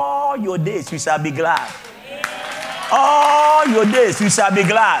say all your days you shall be glad. All your days you shall be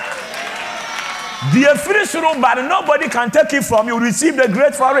glad. The free room, but nobody can take it from you. Receive the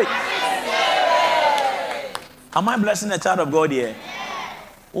grace for it. Am I blessing the child of God here?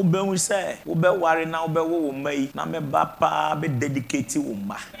 Ube we say, ube worry now, ube wo mai na me bapa be dedicate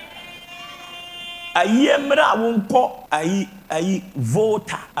umma. Ayi emra wonko ayi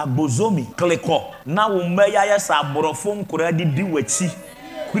voter abozomi kleko na umma ya sa borofo nkura di wachi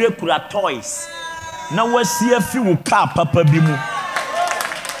kura toys. Na wasi afi wo ka papa bi mu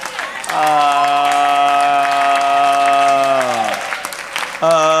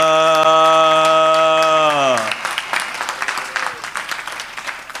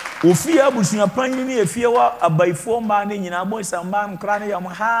ofia busua panyi ni efie wa abaifo ma ne nyina boy samba nkra ne yam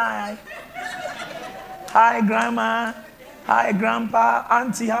hi grandma, hi grandpa,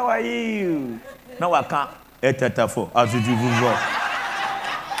 auntie, how are you? Na waka etetafo azuju vuvo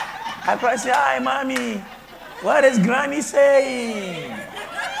I cry, say, hi, mommy. What is granny saying?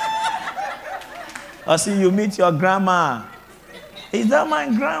 I see you meet your grandma. Is that my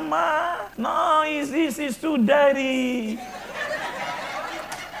grandma? No, it's too dirty.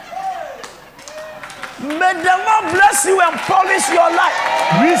 May the Lord bless you and polish your life.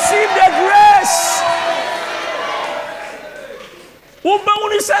 Receive the grace. Ube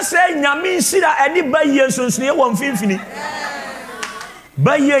unisa say nyame sira edi baye sonson e wo mfimfini.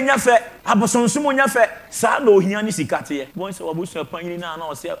 Baye nya fe, abosonsom nya fe, sa na ohia ni sikate. Won se wabusu panyin na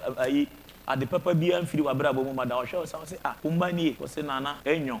o se ayi ade papa bia mfiri wabra bo mu mada o hwe o say umba ni o se nana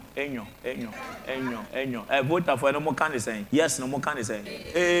enyo. Vote for no mo kan say. Yes no mo kan say.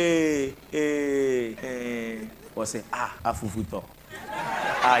 O say afufuto.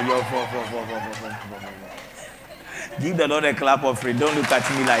 Yo for. Give the Lord a clap of free. Don't look at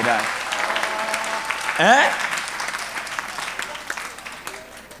me like that.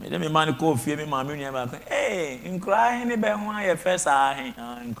 Let me man go fear me, my million. Hey, in crying in bed when I first eye,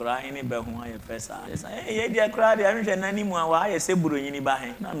 and crying in bed when I first eye. Hey, dear cry, I don't know anymore. Why I say Buruni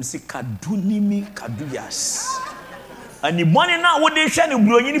Bahe? I'm sick, Kadunimi Kaduyas. And the morning now, what they share in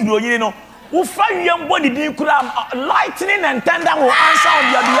Bruni, no, who find young body didn't cram, lightning and thunder will answer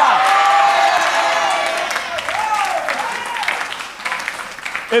on your behalf.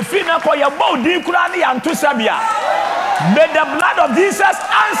 If you not call your body, Kurani and Tusabia, may the blood of Jesus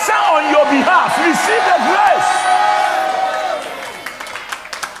answer on your behalf. Receive the grace.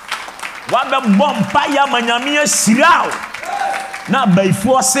 What the Bompaya Manamia Sirao? Now,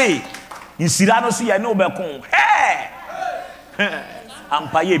 before say, in Sirano, see, I know Becon. Hey! I'm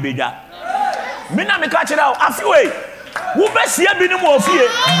Paye Beda. Mina me catch it out. A few way. Who best here be no more fear?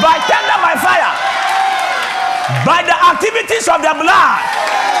 By thunder, by fire. By the activities of the blood.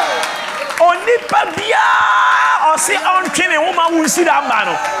 Only Pabia or say on training woman will see that man.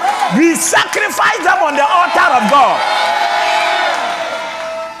 We sacrifice them on the altar of God.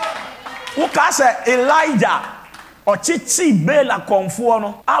 Who can say Elijah or Chichi Bela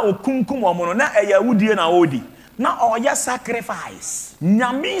Conforno? I will kunkum or mono na Yahudi na Odi. Now, or sacrifice.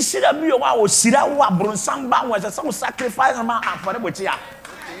 Nyami sida bi o sida wa bronsamba was a sacrifice ma afore botia.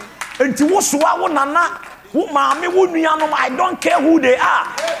 Enti wo so wa nana wo maame wo nuanom, I don't care who they are.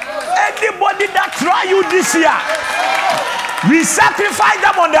 Anybody that try you this year, we sacrifice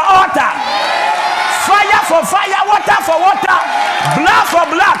them on the altar. Fire for fire, water for water, blood for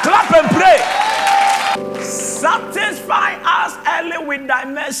blood. Clap and pray. Satisfy us early with thy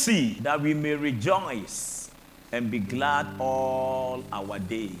mercy, that we may rejoice and be glad all our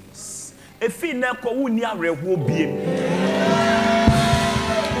days. If we never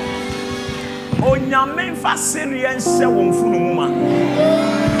Onyame fa serious se won funumuma.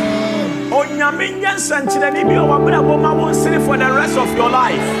 Onyame nyansa nchirani bi o wabra bo ma won sere for the rest of your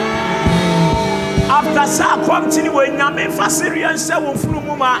life. After sa kwamtini we nyame fa serious se won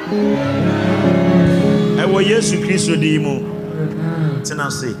funumuma. E wo Yesu Kristo di mu. Tina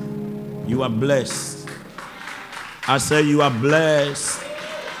say, you are blessed. I say you are blessed.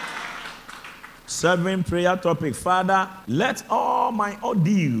 7 prayer topic. Father, let all my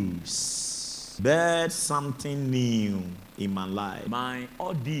ordeals birth something new in my life. My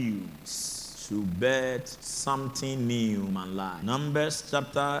ordeals should birth something new in my life. Numbers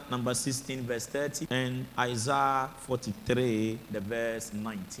chapter number 16 verse 30 and Isaiah 43 the verse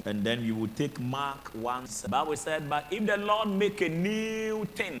 19. And then you will take Mark 1. The Bible said, but if the Lord make a new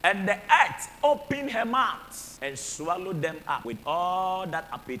thing and the earth open her mouth and swallow them up with all that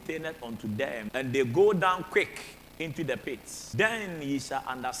appertaineth unto them, and they go down quick into the pits, then ye shall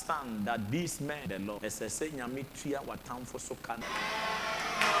understand that these men, the Lord, as I say, nyame tua watam for so can.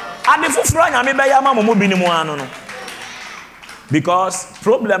 And if you nyame be yama mo bi ni mu anu no, because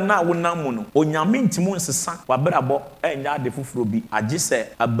problem na wonam mu no, onyame ntimu nsesa wabrabo enya de fufuro bi age se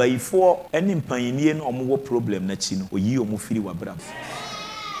abayifo eni mpanyini no omo wo problem na chi no oyi omo firi wabrabo.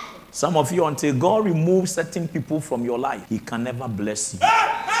 Some of you, until God removes certain people from your life, He can never bless you.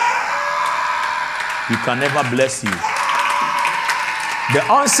 He can never bless you. The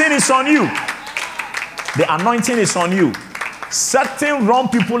unseen is on you. The anointing is on you. Certain wrong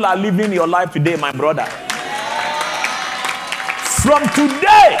people are living your life today, my brother. From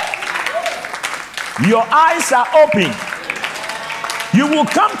today, your eyes are open. You will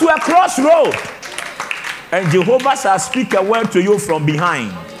come to a crossroad, and Jehovah shall speak a word to you from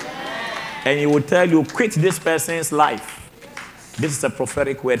behind. And He will tell you, quit this person's life. This is a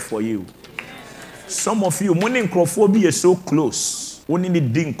prophetic word for you. Some of you, morning microphobia is so close. Only the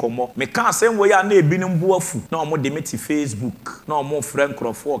ding come up. Me can't say we are ne binim buafu. No more demeti Facebook. No more friend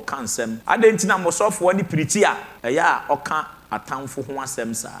microphone can't say. I didn't know myself when the prettier. Yeah, oka atamfo ho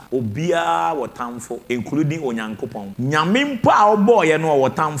asɛm saa. Obia wo tamfo including onyankopɔn. Nyame mpa a oboye no wo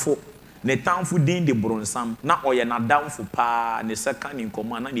tamfo. Ne tamfo din de bronsam na oye na damfo pa ne second in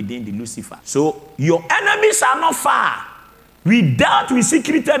command na ne din de Lucifer. So your enemies are not far. We dealt with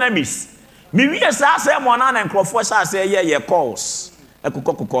secret enemies. Me we say mo na nkrofo say ye calls.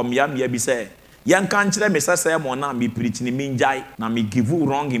 Ekokokoko mia bi say yan kan kire me say mo na me preach ni minjai na me give you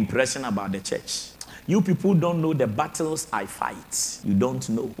wrong impression about the church. You people don't know the battles I fight. You don't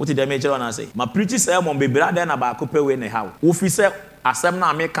know. What did the major one say? My preacher say mo be brother na ba kope we ne how. Ofi say asem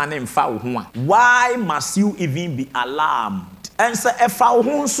na me kan mfa wo ho a. Why must you even be alarmed? And say efa wo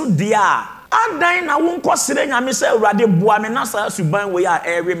ho so dia. Adan na won kwosere nyame say urade boa me na sa suban we a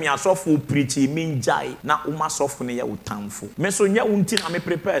ewe me asofo preachi minjai na uma sofo ne ye utamfo me so nya wunti na me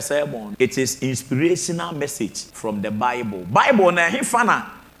prepare sermon. It is inspirational message from the Bible na hefa na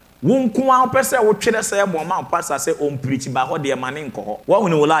won ko an pese wo twere sermon ma pastor say on preach ba ho de mane nko ho wo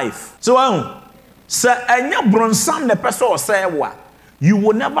hu life so wo say enya bronsam ne pese o say wo you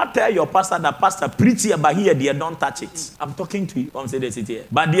will never tell your pastor that pastor preach here but here they don't touch it. I'm talking to you. I'm saying this here.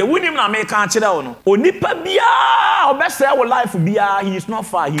 But they wouldn't na make can chira no. Onipa bia obese wo life bia he is not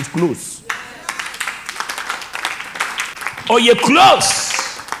far, he is close. Or you close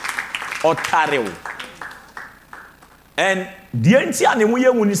or tarry. And the entia ne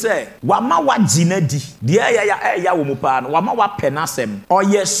muye wuni say wama wa gina di. The ya wo mu pa no wama wa penasem. Or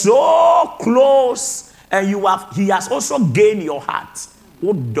you so close and he has also gained your heart.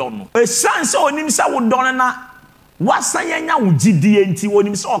 What done? A chance onim sa wo don na wasanyanya wo gidie nti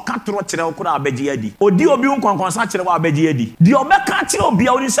onim sa o ka toro kire wo kura abeje adi. Odi obi nkonkonsa kire wo abeje adi. The obeka kire obi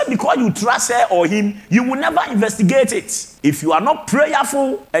onim say because you trust her or him, you will never investigate it. If you are not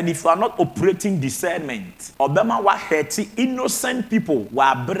prayerful and if you are not operating discernment, obema wa hurt innocent people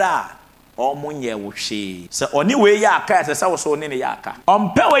wa bra omunye wo hwe se oni we ya aka se wo so ne ne ya aka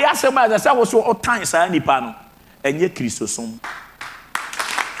ompe we ya se ma se wo so otan sa nipa no enye kristosom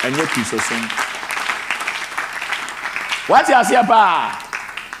what you say pa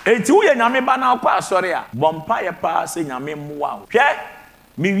enti wo ye nyame ba na kwa asore a bompa ye pa se nyame mmoa wo hwe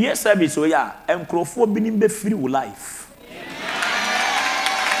mi wie service o ya enkrofo bi ni be free wo life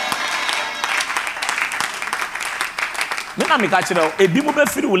Mena me ka kire o ebi mo be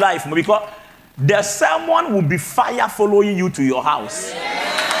free wo life mo because the sermon will be fire following you to your house.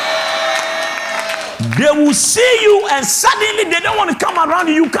 They will see you and suddenly they don't want to come around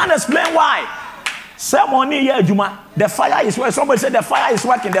you. You can't explain why. Sermon here, Juma. The fire is working. Somebody said the fire is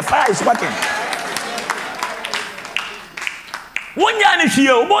working. The fire is working. One year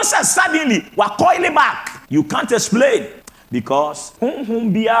here, suddenly we are coiling back. You can't explain. Because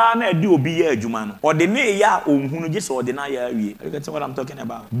bia na di obi ya adwuma no ordinary ya onhunu je so ordinary ya wie you get what I'm talking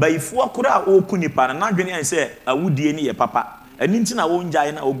about baifo akura okunipa na nadwene an say awudie ni ye papa ani nti na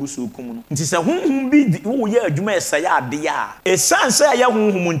wonjae na ogusu okum no nti se bi wo ye adwuma ese ya ade ya esan say ya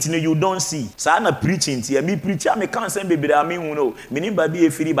nti no you don't see sa na preaching ti me preach am kan say bebere am hu no mini ba bi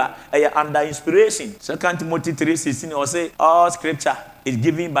efiri ba under inspiration 2 Timothy 3:16 or say all scripture is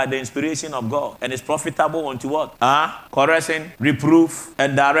given by the inspiration of God and is profitable unto what? Correction, reproof,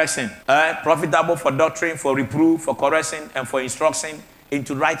 and direction. Profitable for doctrine, for reproof, for correction, and for instruction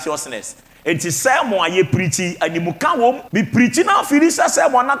into righteousness. It is sermon aye preaching and you can wom be preaching now finish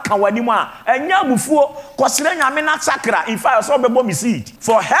sermon na kan wani mu a enya bufuo kwosere nyame na sakra in fact so bebo mi seed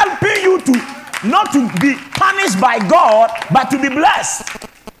for helping you to not to be punished by God but to be blessed.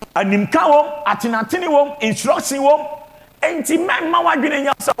 And you can wom atinatini wom instruction wom enti memma wadwene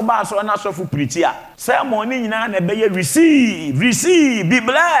nya so ba so na so fu preach a sermon ni nyina na be receive be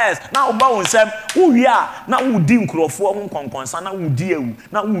blessed na oba wonsem wo wi a na wo di nkrofo ho konkonsa na wo di ewu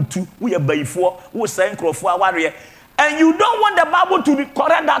na wo tu wo ye baifo wo sai nkrofo aware and you don't want the Bible to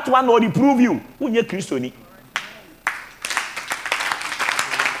correct that one or reprove you unye kristoni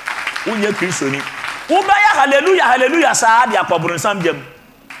wo ba ya hallelujah sa dia kwabrunsam jam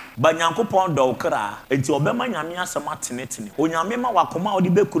banyankopon dɔwkra enti obema nyame asɛm atenetene onyame ma wakoma odi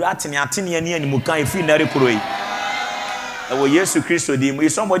bekura atene ani animukan efi na rekroi ewo Yesu Kristo dim.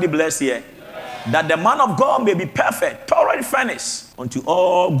 Is somebody blessed here? That the man of God may be perfect, thoroughly furnished unto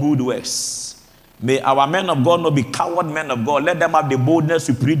all good works. May our men of God not be coward men of God. Let them have the boldness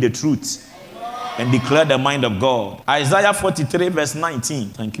to preach the truth and declare the mind of God. Isaiah 43 verse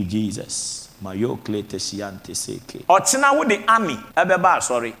 19. Thank you, Jesus. Ochina with the army,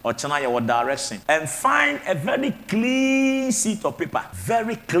 Ochina your direction and find a very clean sheet of paper,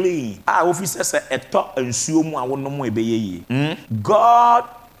 very clean. Officer said a talk and sumo I won't know God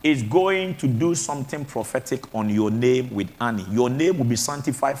is going to do something prophetic on your name with Annie. Your name will be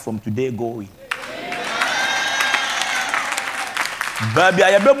sanctified from today going. Baby,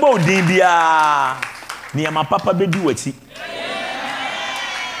 I be bo din bia. Ni ama papa be do wati.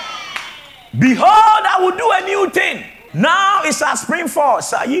 Behold, I will do a new thing. Now it's a spring forth.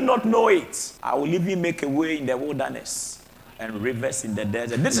 Shall ye not know it? I will even make a way in the wilderness and rivers in the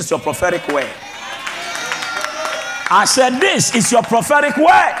desert. This is your prophetic word. I said this is your prophetic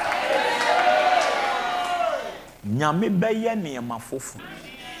word. Nyame beye niema fofu.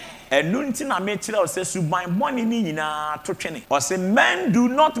 Enunti na me kire o se suban boni ni nyina to twene. O say men do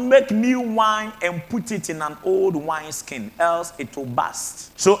not make new wine and put it in an old wine skin, else it will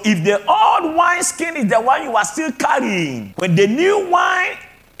burst. So if the old wine skin is the one you are still carrying, when the new wine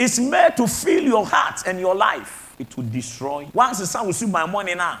is made to fill your heart and your life, it will destroy. Once the sun will see my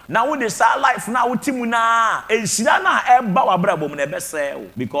money now with the side life now with timuna and shirana eba wa brabo mu na be say,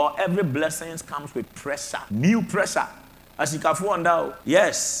 because every blessing comes with pressure, new pressure. As you can afford,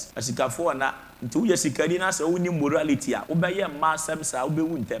 yes, as you can afford until you see Kadina, so we need morality. I'm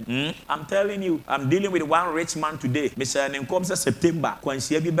telling you, I'm dealing with one rich man today. Mr. Nenkomsa September,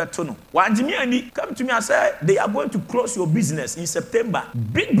 Kwansiabi Betono. One Jimmy come to me and say they are going to close your business in September.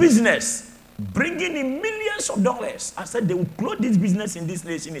 Big business, bringing in millions of dollars. I said they will close this business in this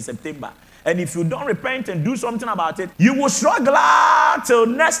nation in September. And if you don't repent and do something about it, you will struggle till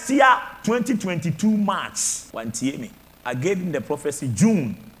next year, 2022 March. One me. I gave him the prophecy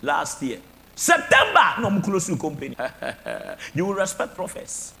June last year. September, no more close to company. You will respect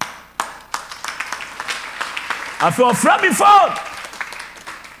prophets. I feel from before.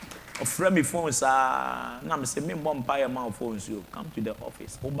 From before, sir. Now I'm saying, me mom buy a mouth phones. You come to the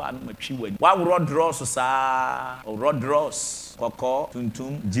office. Oba no machiwe. Why rod draws, sir? Or rod draws. Koko,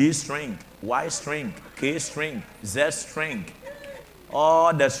 tuntum, G string, Y string, K string, Z string.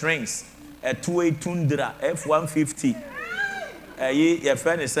 All the strings. A 2A Tundra F150. Your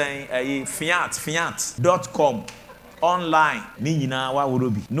friend is saying fiat.com online. Ni nyina wa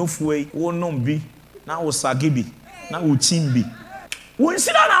worobi. No fuwe, wo nombi, na wo sagibi, na wo chimbi. Wo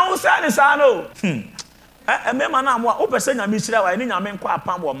nsira na wo sa ni sa no. Emema na mo, wo pese nyame hira wa ni nyame nkwa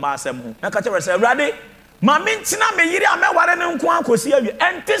apam wo ma asem ho. Na ka kire se Awurade, ma me ntina me yiri ameware ne nko akosi awie.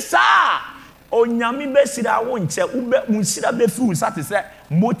 Enti sa onyame besira wo nche ube unsira be fu sate se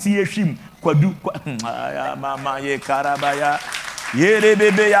moti ehwim kwadu mama ye karabaya yere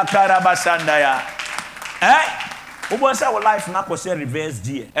bebe ya karabasanda ya obo say our life na kwose reverse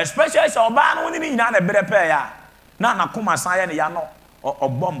gear, especially say oba no ni nyina na bere pe ya na koma san ya ne ya no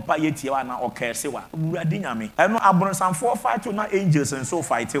obompa yetie wa na okese wa Awurade nyame eno abronsanfo fight na angels and so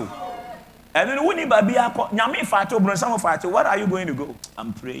fight you. And then when you baby nyame fight obronsanfo fight, where are you going to go?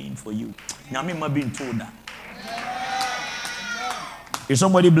 I'm praying for you. Nyame ma been told that. Is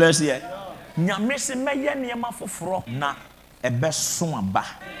somebody blessed here? Nyame se meye niema foforo na ebeso aba.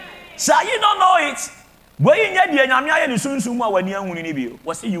 So you don't know it. When you need the nyame aye ni sunsun mu awani ahunu ni bio.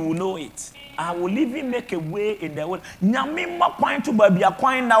 What say you will know it. I will even make a way in the world. Nyame ma kwan to baby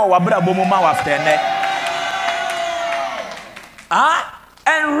akwan na wa bra bomo ma wa after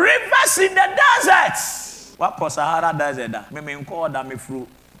and rivers in the desert. What for Sahara desert? Me nko da me fru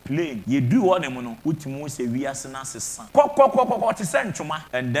plane. You do one no utimu se wiase na sesa.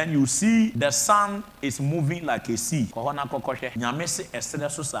 And then you see the sun is moving like a sea. Kohona kokoshe. Nyame se esere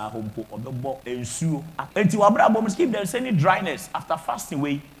so sa hompo obebo ensuo. Enti wabra bom if there's any dryness after fasting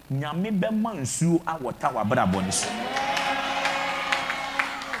way, nyame be ma ensuo a water wabra bonis.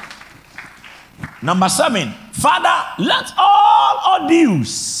 Number 7, Father, let all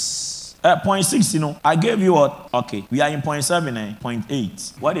audios. Point 6, I gave you what? Okay, we are in point 7, point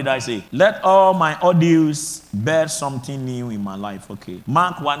 8. What did I say? Let all my audios bear something new in my life. Okay,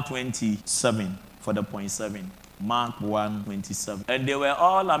 Mark 1:27 for the point 7. Mark 1:27. And they were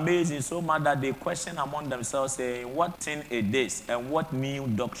all amazing so much that they questioned among themselves, saying, what thing is this, and what new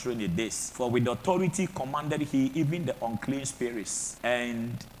doctrine is this? For with authority commanded he even the unclean spirits,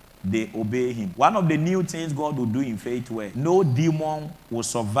 and they obey him. One of the new things God will do in faith where no demon will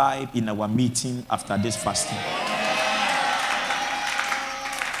survive in our meeting after this fasting.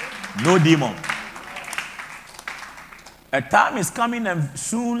 No demon. A time is coming and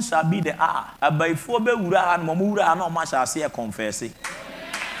soon shall be the hour. By fobe ura and momura no much shall say confess it.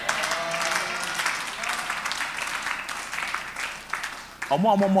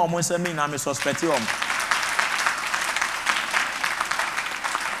 Omo say me na me suspect you.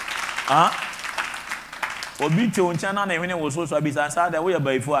 Obi te onchana na ehwene wo so abi sansa da we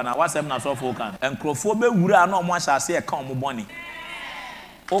ba ifu ana wasem na so fo kan enkrofo be wura na omo ahase e kan omo boni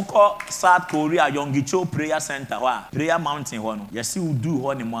oko South Korea Yongicho prayer center wa prayer mountain ho no yesi we do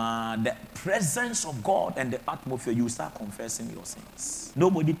ho ni ma the presence of God and the atmosphere you start confessing your sins.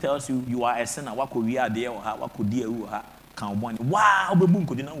 Nobody tells you you are a sinner wako wi ade o ha wako die wu ha can one. Wow,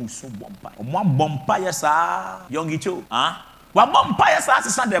 Babunko did not so bompa. One bompa, yes, young Icho, Wabompa, yes,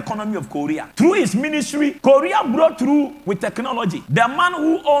 that's the economy of Korea. Through his ministry, Korea brought through with technology. The man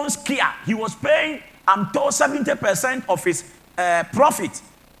who owns Kia, he was paying, I'm told, 70% of his profit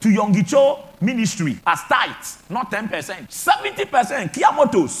to Yongicho ministry as tithes, not 10%. 70%. Kia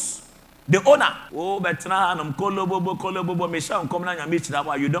Motors. The owner, oh,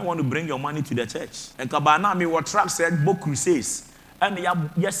 you don't want to bring your money to the church. And Kabana, me what track said, book crusades. And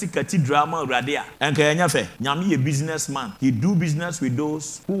Yasikati drama radia. And Kayanyafe, Yami a businessman. He do business with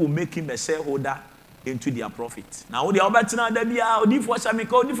those who will make him a shareholder into their profit. Now, the Albertina,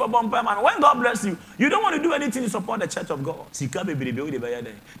 when God bless you, you don't want to do anything to support the church of God.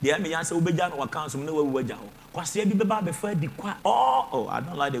 Oh, I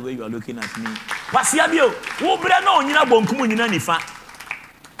don't like the way you are looking at me.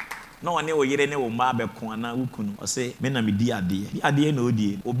 No one will yet know Mabe Kwana Ukunu or say, Menami dear dear no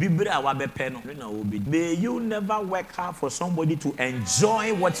dear, or be brave pen. May you never work hard for somebody to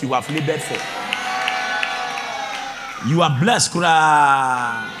enjoy what you have labored for. You are blessed,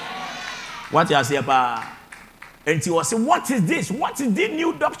 Kura. What you say, Pa? And he was saying, what is this? What is the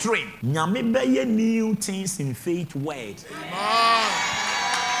new doctrine? Nyame beye new things in faith word.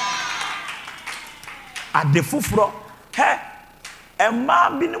 At the fufro, hey,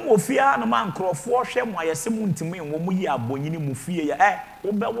 Emma bini mofia no man crofo hwe mo ayesem ntimi enwo mu yi abonyini mofie ya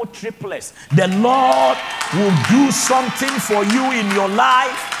obewo triplets. The Lord will do something for you in your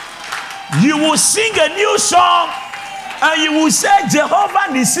life. You will sing a new song and you will say,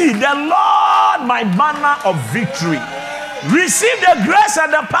 Jehovah Nissi, the Lord my banner of victory. Receive the grace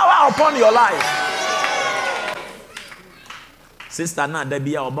and the power upon your life. Sister na da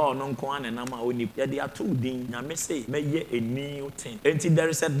bia oba ono nko ane na ma oni ya dey ato din nyame say meye a new thing. And there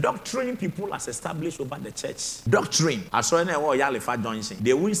is a doctrine people has established over the church. Doctrine. Aso na e wo Yalefa Johnson.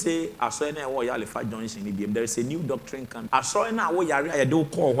 They will say aso na e wo Yalefa Johnson ni there is a new doctrine come. Aso na wo yare ya de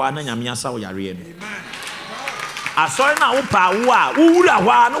ko ho na nyame asa wo yare no. Amen. Aso na wo pa wo a wo wura ho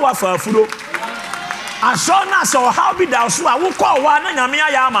a no wa fa afuro. Aso na so how be thou so a wo ko ho na nyame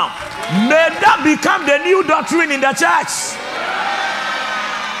ayama. May that become the new doctrine in the church.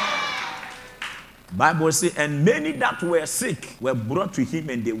 Bible says, and many that were sick were brought to him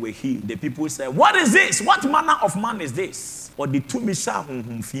and they were healed. The people said, what is this? What manner of man is this? Or the two misha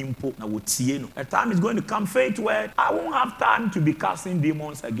fimpo na wotieno. A time is going to come, faith where I won't have time to be casting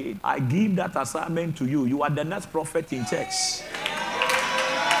demons again. I give that assignment to you. You are the next prophet in church.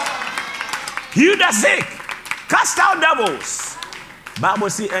 Heal the sick, cast out devils. Bible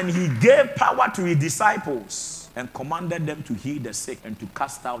says, and he gave power to his disciples and commanded them to heal the sick and to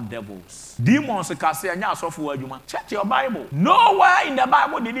cast out devils. Demons check your Bible. Nowhere in the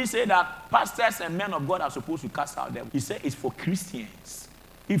Bible did he say that pastors and men of God are supposed to cast out devils. He said it's for Christians.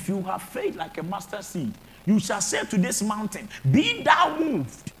 If you have faith like a mustard seed, you shall say to this mountain, be thou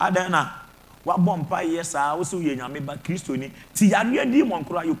moved. Adana. What bompa yes, I also but Christian. Demon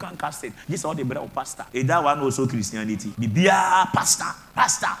you can't cast it. This is all the bread of pastor. That one also Christianity. Bibia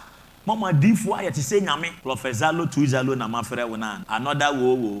pastor. Mama difo ayati say nyame Professor Lo 2 zalo na mafere wona another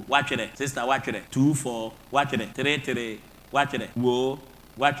wo watch it sister watch it 2 4 watch it 3 3 watch it wo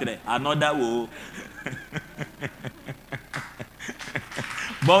watch it another wo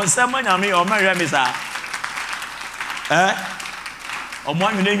bon sama nyame o ma mi sa o mo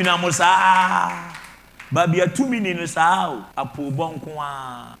nyina mo sa ba bia 2 minutes sa apo bon ko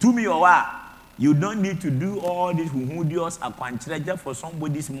a 2 mi o wa. You don't need to do all this hudios akwanchreja for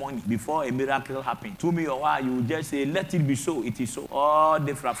somebody's money before a miracle happens. To me, or you just say, let it be so, it is so. All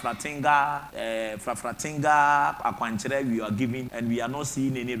the frafratinga akwanchre we are giving, and we are not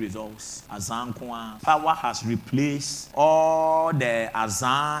seeing any results. Azankwa. Power has replaced all the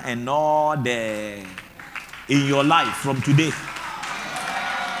azan and all the in your life from today.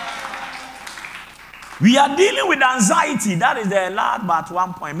 We are dealing with anxiety. That is the last but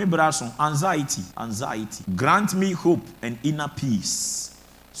one point. Maybe anxiety. Grant me hope and inner peace,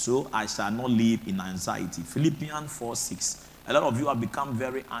 so I shall not live in anxiety. Philippians 4:6. A lot of you have become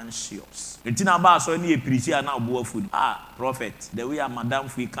very anxious. Prophet, the way Madam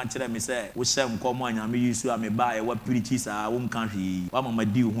Fee can't tell me say, we say come on, me used to buy what preaches I won't country. Why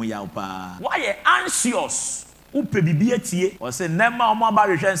are anxious? Upe bibia tie o se nema o ma ba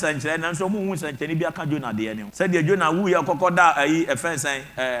hwehwe nsankyere na nso mu hu nsankyere bia ka Jonah de ne se de Jonah wu ya kokoda ayi efensan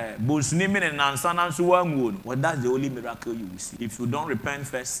bonsuni mine nansa na nso wa nguo no. Well, that's the only miracle you will see. If you don't repent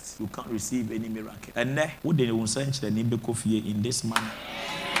first, you can't receive any miracle. And wo de nsankyere ni be kofie in this manner.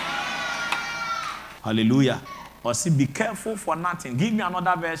 Hallelujah. Or see, be careful for nothing. Give me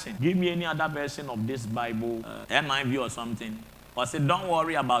another version. Give me any other version of this Bible, NIV or something. Or say, don't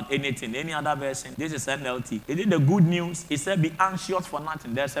worry about anything. Any other version. This is NLT. Is it the good news? It said, be anxious for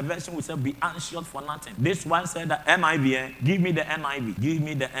nothing. There's a version which said, be anxious for nothing. This one said that NIV. Give me the NIV. Give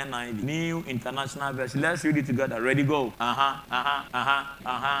me the NIV. New International Version. Let's read it together. Ready, go.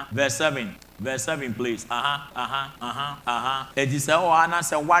 Verse 7. Verse 7, please. It is Anna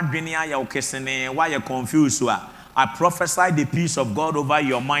said, what Binia you're kissing? Why you're confused? I prophesy the peace of God over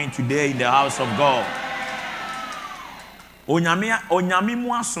your mind today in the house of God.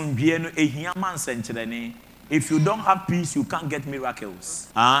 If you don't have peace, you can't get miracles.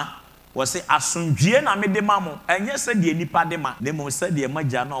 Was say asunjie na me de mamo. Enye se de nipa de ma. Ne mo se de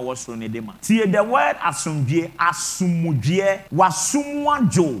maja na wo so ne de ma. Tie the word asunjie, asumudie,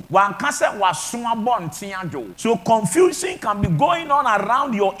 wasumuajo. Wan ka se wasumabontin ajo. So confusion can be going on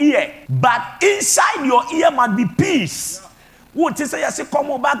around your ear, but inside your ear must be peace. What you say yesi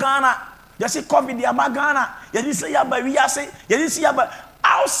komo bagana, yesi covid ya bagana, yesi say ya ba wiase, yesi say ya ba.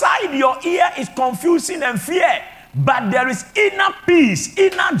 Outside your ear is confusion and fear. But there is inner peace,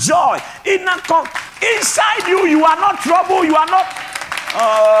 inner joy, inside you. You are not troubled. You are not.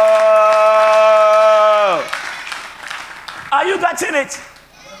 Are you getting it?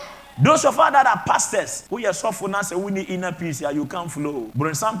 Those of us that are pastors, who are suffering now say we need inner peace. You can't flow.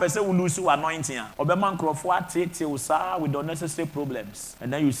 But some person will lose your anointing. Obeman Crawford with unnecessary problems,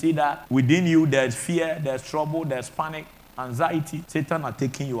 and then you see that within you there's fear, there's trouble, there's panic. Anxiety, Satan are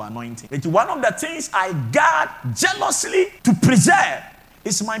taking your anointing. It's one of the things I guard jealously to preserve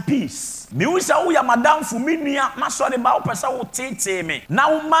is my peace. Me wisa uya madam for me niya masori ba upesa wo tete me. Na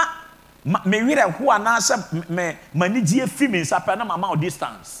uma me wire who anasa me manijie fi me nsape na mama o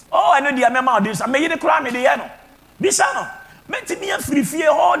distance. Oh, I know the mama o distance. Me yide kura me de ye no. Bisa no. Meti me free fie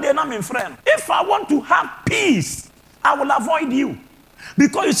all day na me friend. If I want to have peace, I will avoid you.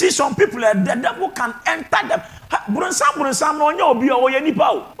 Because you see some people, the devil can enter them. Brunsam no nya obi o ye nipa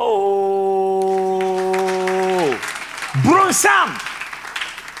o. Oh. Brunsam.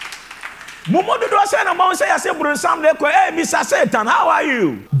 Momodo do say na mo say Brunsam le ko Mr. Satan, how are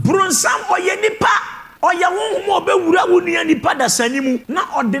you? Brunsam o ye nipa. O ye won mo be wura woni nipa da sanimu. Na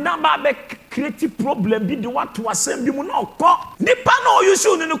ordinary ba be create problem bi de what to asem bi mu na okọ. Nipa na o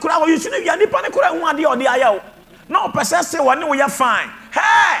yusu ni kura o yusu ni ya nipa ni kura hu ade o de aya o. No person say one we are fine.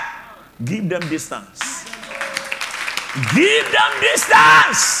 Hey, give them distance. Give them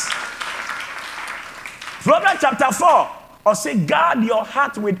distance. Proverbs chapter 4. Or say, guard your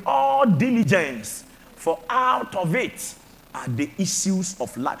heart with all diligence, for out of it are the issues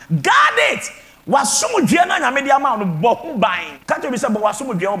of life. Guard it. Wasumu diana na media ma no boku ban. Can't you be say but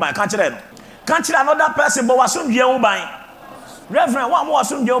wasumu diana ban? Can't you? Can't you another person but wasumu diana ban? Reverend, one more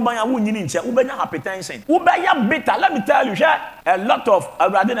soon, you're buying a wound in check. Ubenya hypertension. Ubenya bitter. Let me tell you, a lot of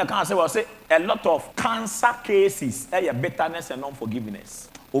cancer will say a lot of cancer cases. Bitterness and unforgiveness.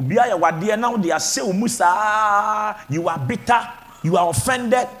 Obia wadia now they are say Musa. You are bitter. You are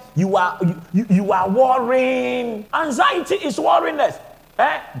offended. You are worrying. Anxiety is worriness.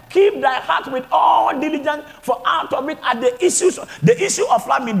 Keep thy heart with all diligence, for out of it are the issues. The issue of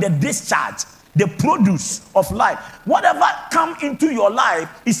life in the discharge. The produce of life. Whatever come into your life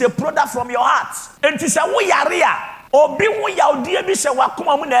is a product from your heart. And it is a we are obi hu ya odi bi se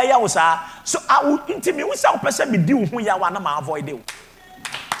wakoma mu na ya wo sa. So I will intimi we say person be di hu ya wa na ma avoid it.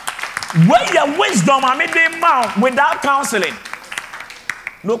 Where your wisdom am dey mount without counseling.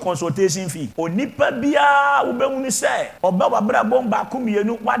 No consultation fee. Onipa bia wo be hu ni say oba wa bra bomba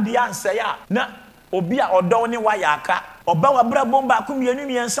kumienu wade anse ya na obi a odo ni wa ya aka oba wa bra bomba kumienu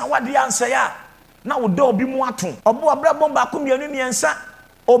miensa wade anse ya na odo obi mu ato oba wa bra bomba kumienu miensa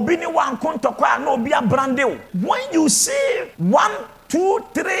obi ni wa nkontokwa na obi abrande. When you see 1, 2,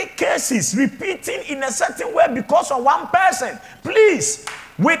 3 cases repeating in a certain way because of one person, please,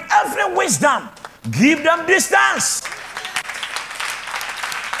 with every wisdom, give them distance.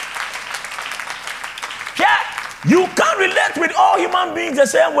 Yeah, you can't relate with all human beings the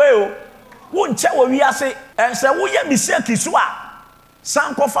same way. Won't check what we are saying and say, "We are mistake iswa."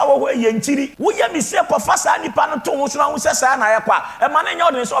 Sanko fa wo ye ntiri. We are mistake ko fa sa nipa no to wo so na wo se sa na ye kwa. E ma na nya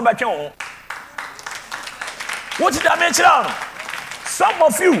odin so obetwe wo. What did I mention? Some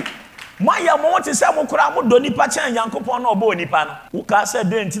of you, my want to say mo kura mo do nipa chen Yankopon na obo nipa no. Wo ka say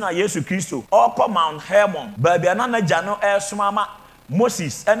de ntina Yesu Kristo. All come Mount Hermon. Baby na ja no e sumama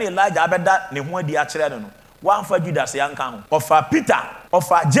Moses and Elijah abeda ne ho adi a kire no. One for Judas yanka ho. Of Peter,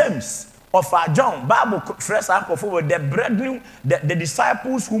 of James, of John, Bible fresh uncle for the brethren, the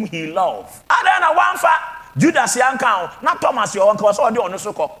disciples whom he loved. And then one for Judas yanka na Thomas yo wanka so ode ono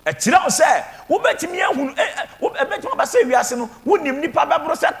so ko e kire o se wo betimi ehunu wo betimi ba se wiase no wonim nipa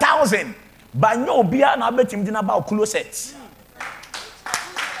bebro se 1000 ba nya obia na betimi dina ba closet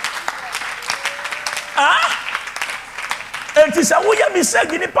enti se wo ye mi se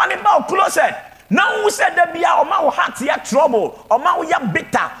gini pa ni ba closet na wo se da bia o ma wo heart ya trouble o ma wo ya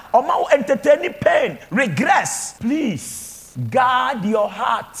bitter o ma wo entertain pain regrets. Please guard your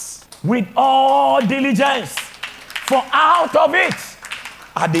heart with all diligence, for out of it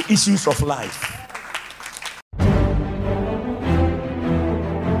are the issues of life.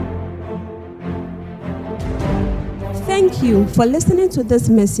 Thank you for listening to this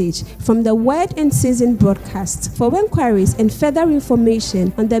message from the Word and Season broadcast. For inquiries and further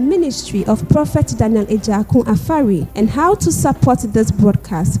information on the ministry of Prophet Daniel Ejakun Afari and how to support this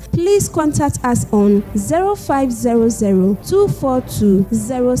broadcast, please contact us on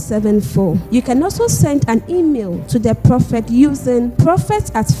 0500-242-074. You can also send an email to the prophet using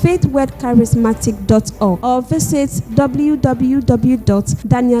prophet@faithwordcharismatic.org or visit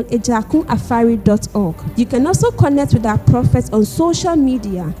www.danielejakunafari.org. You can also connect with our prophet on social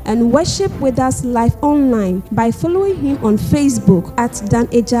media and worship with us live online by following him on Facebook at Dan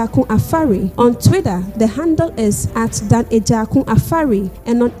Ejakun Afari. On Twitter, the handle is at Dan Ejakun Afari,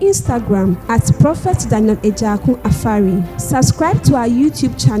 and on Instagram at Prophet Daniel Ejakun Afari. Subscribe to our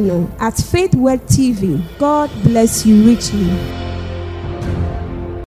YouTube channel at Faith Word TV. God bless you richly.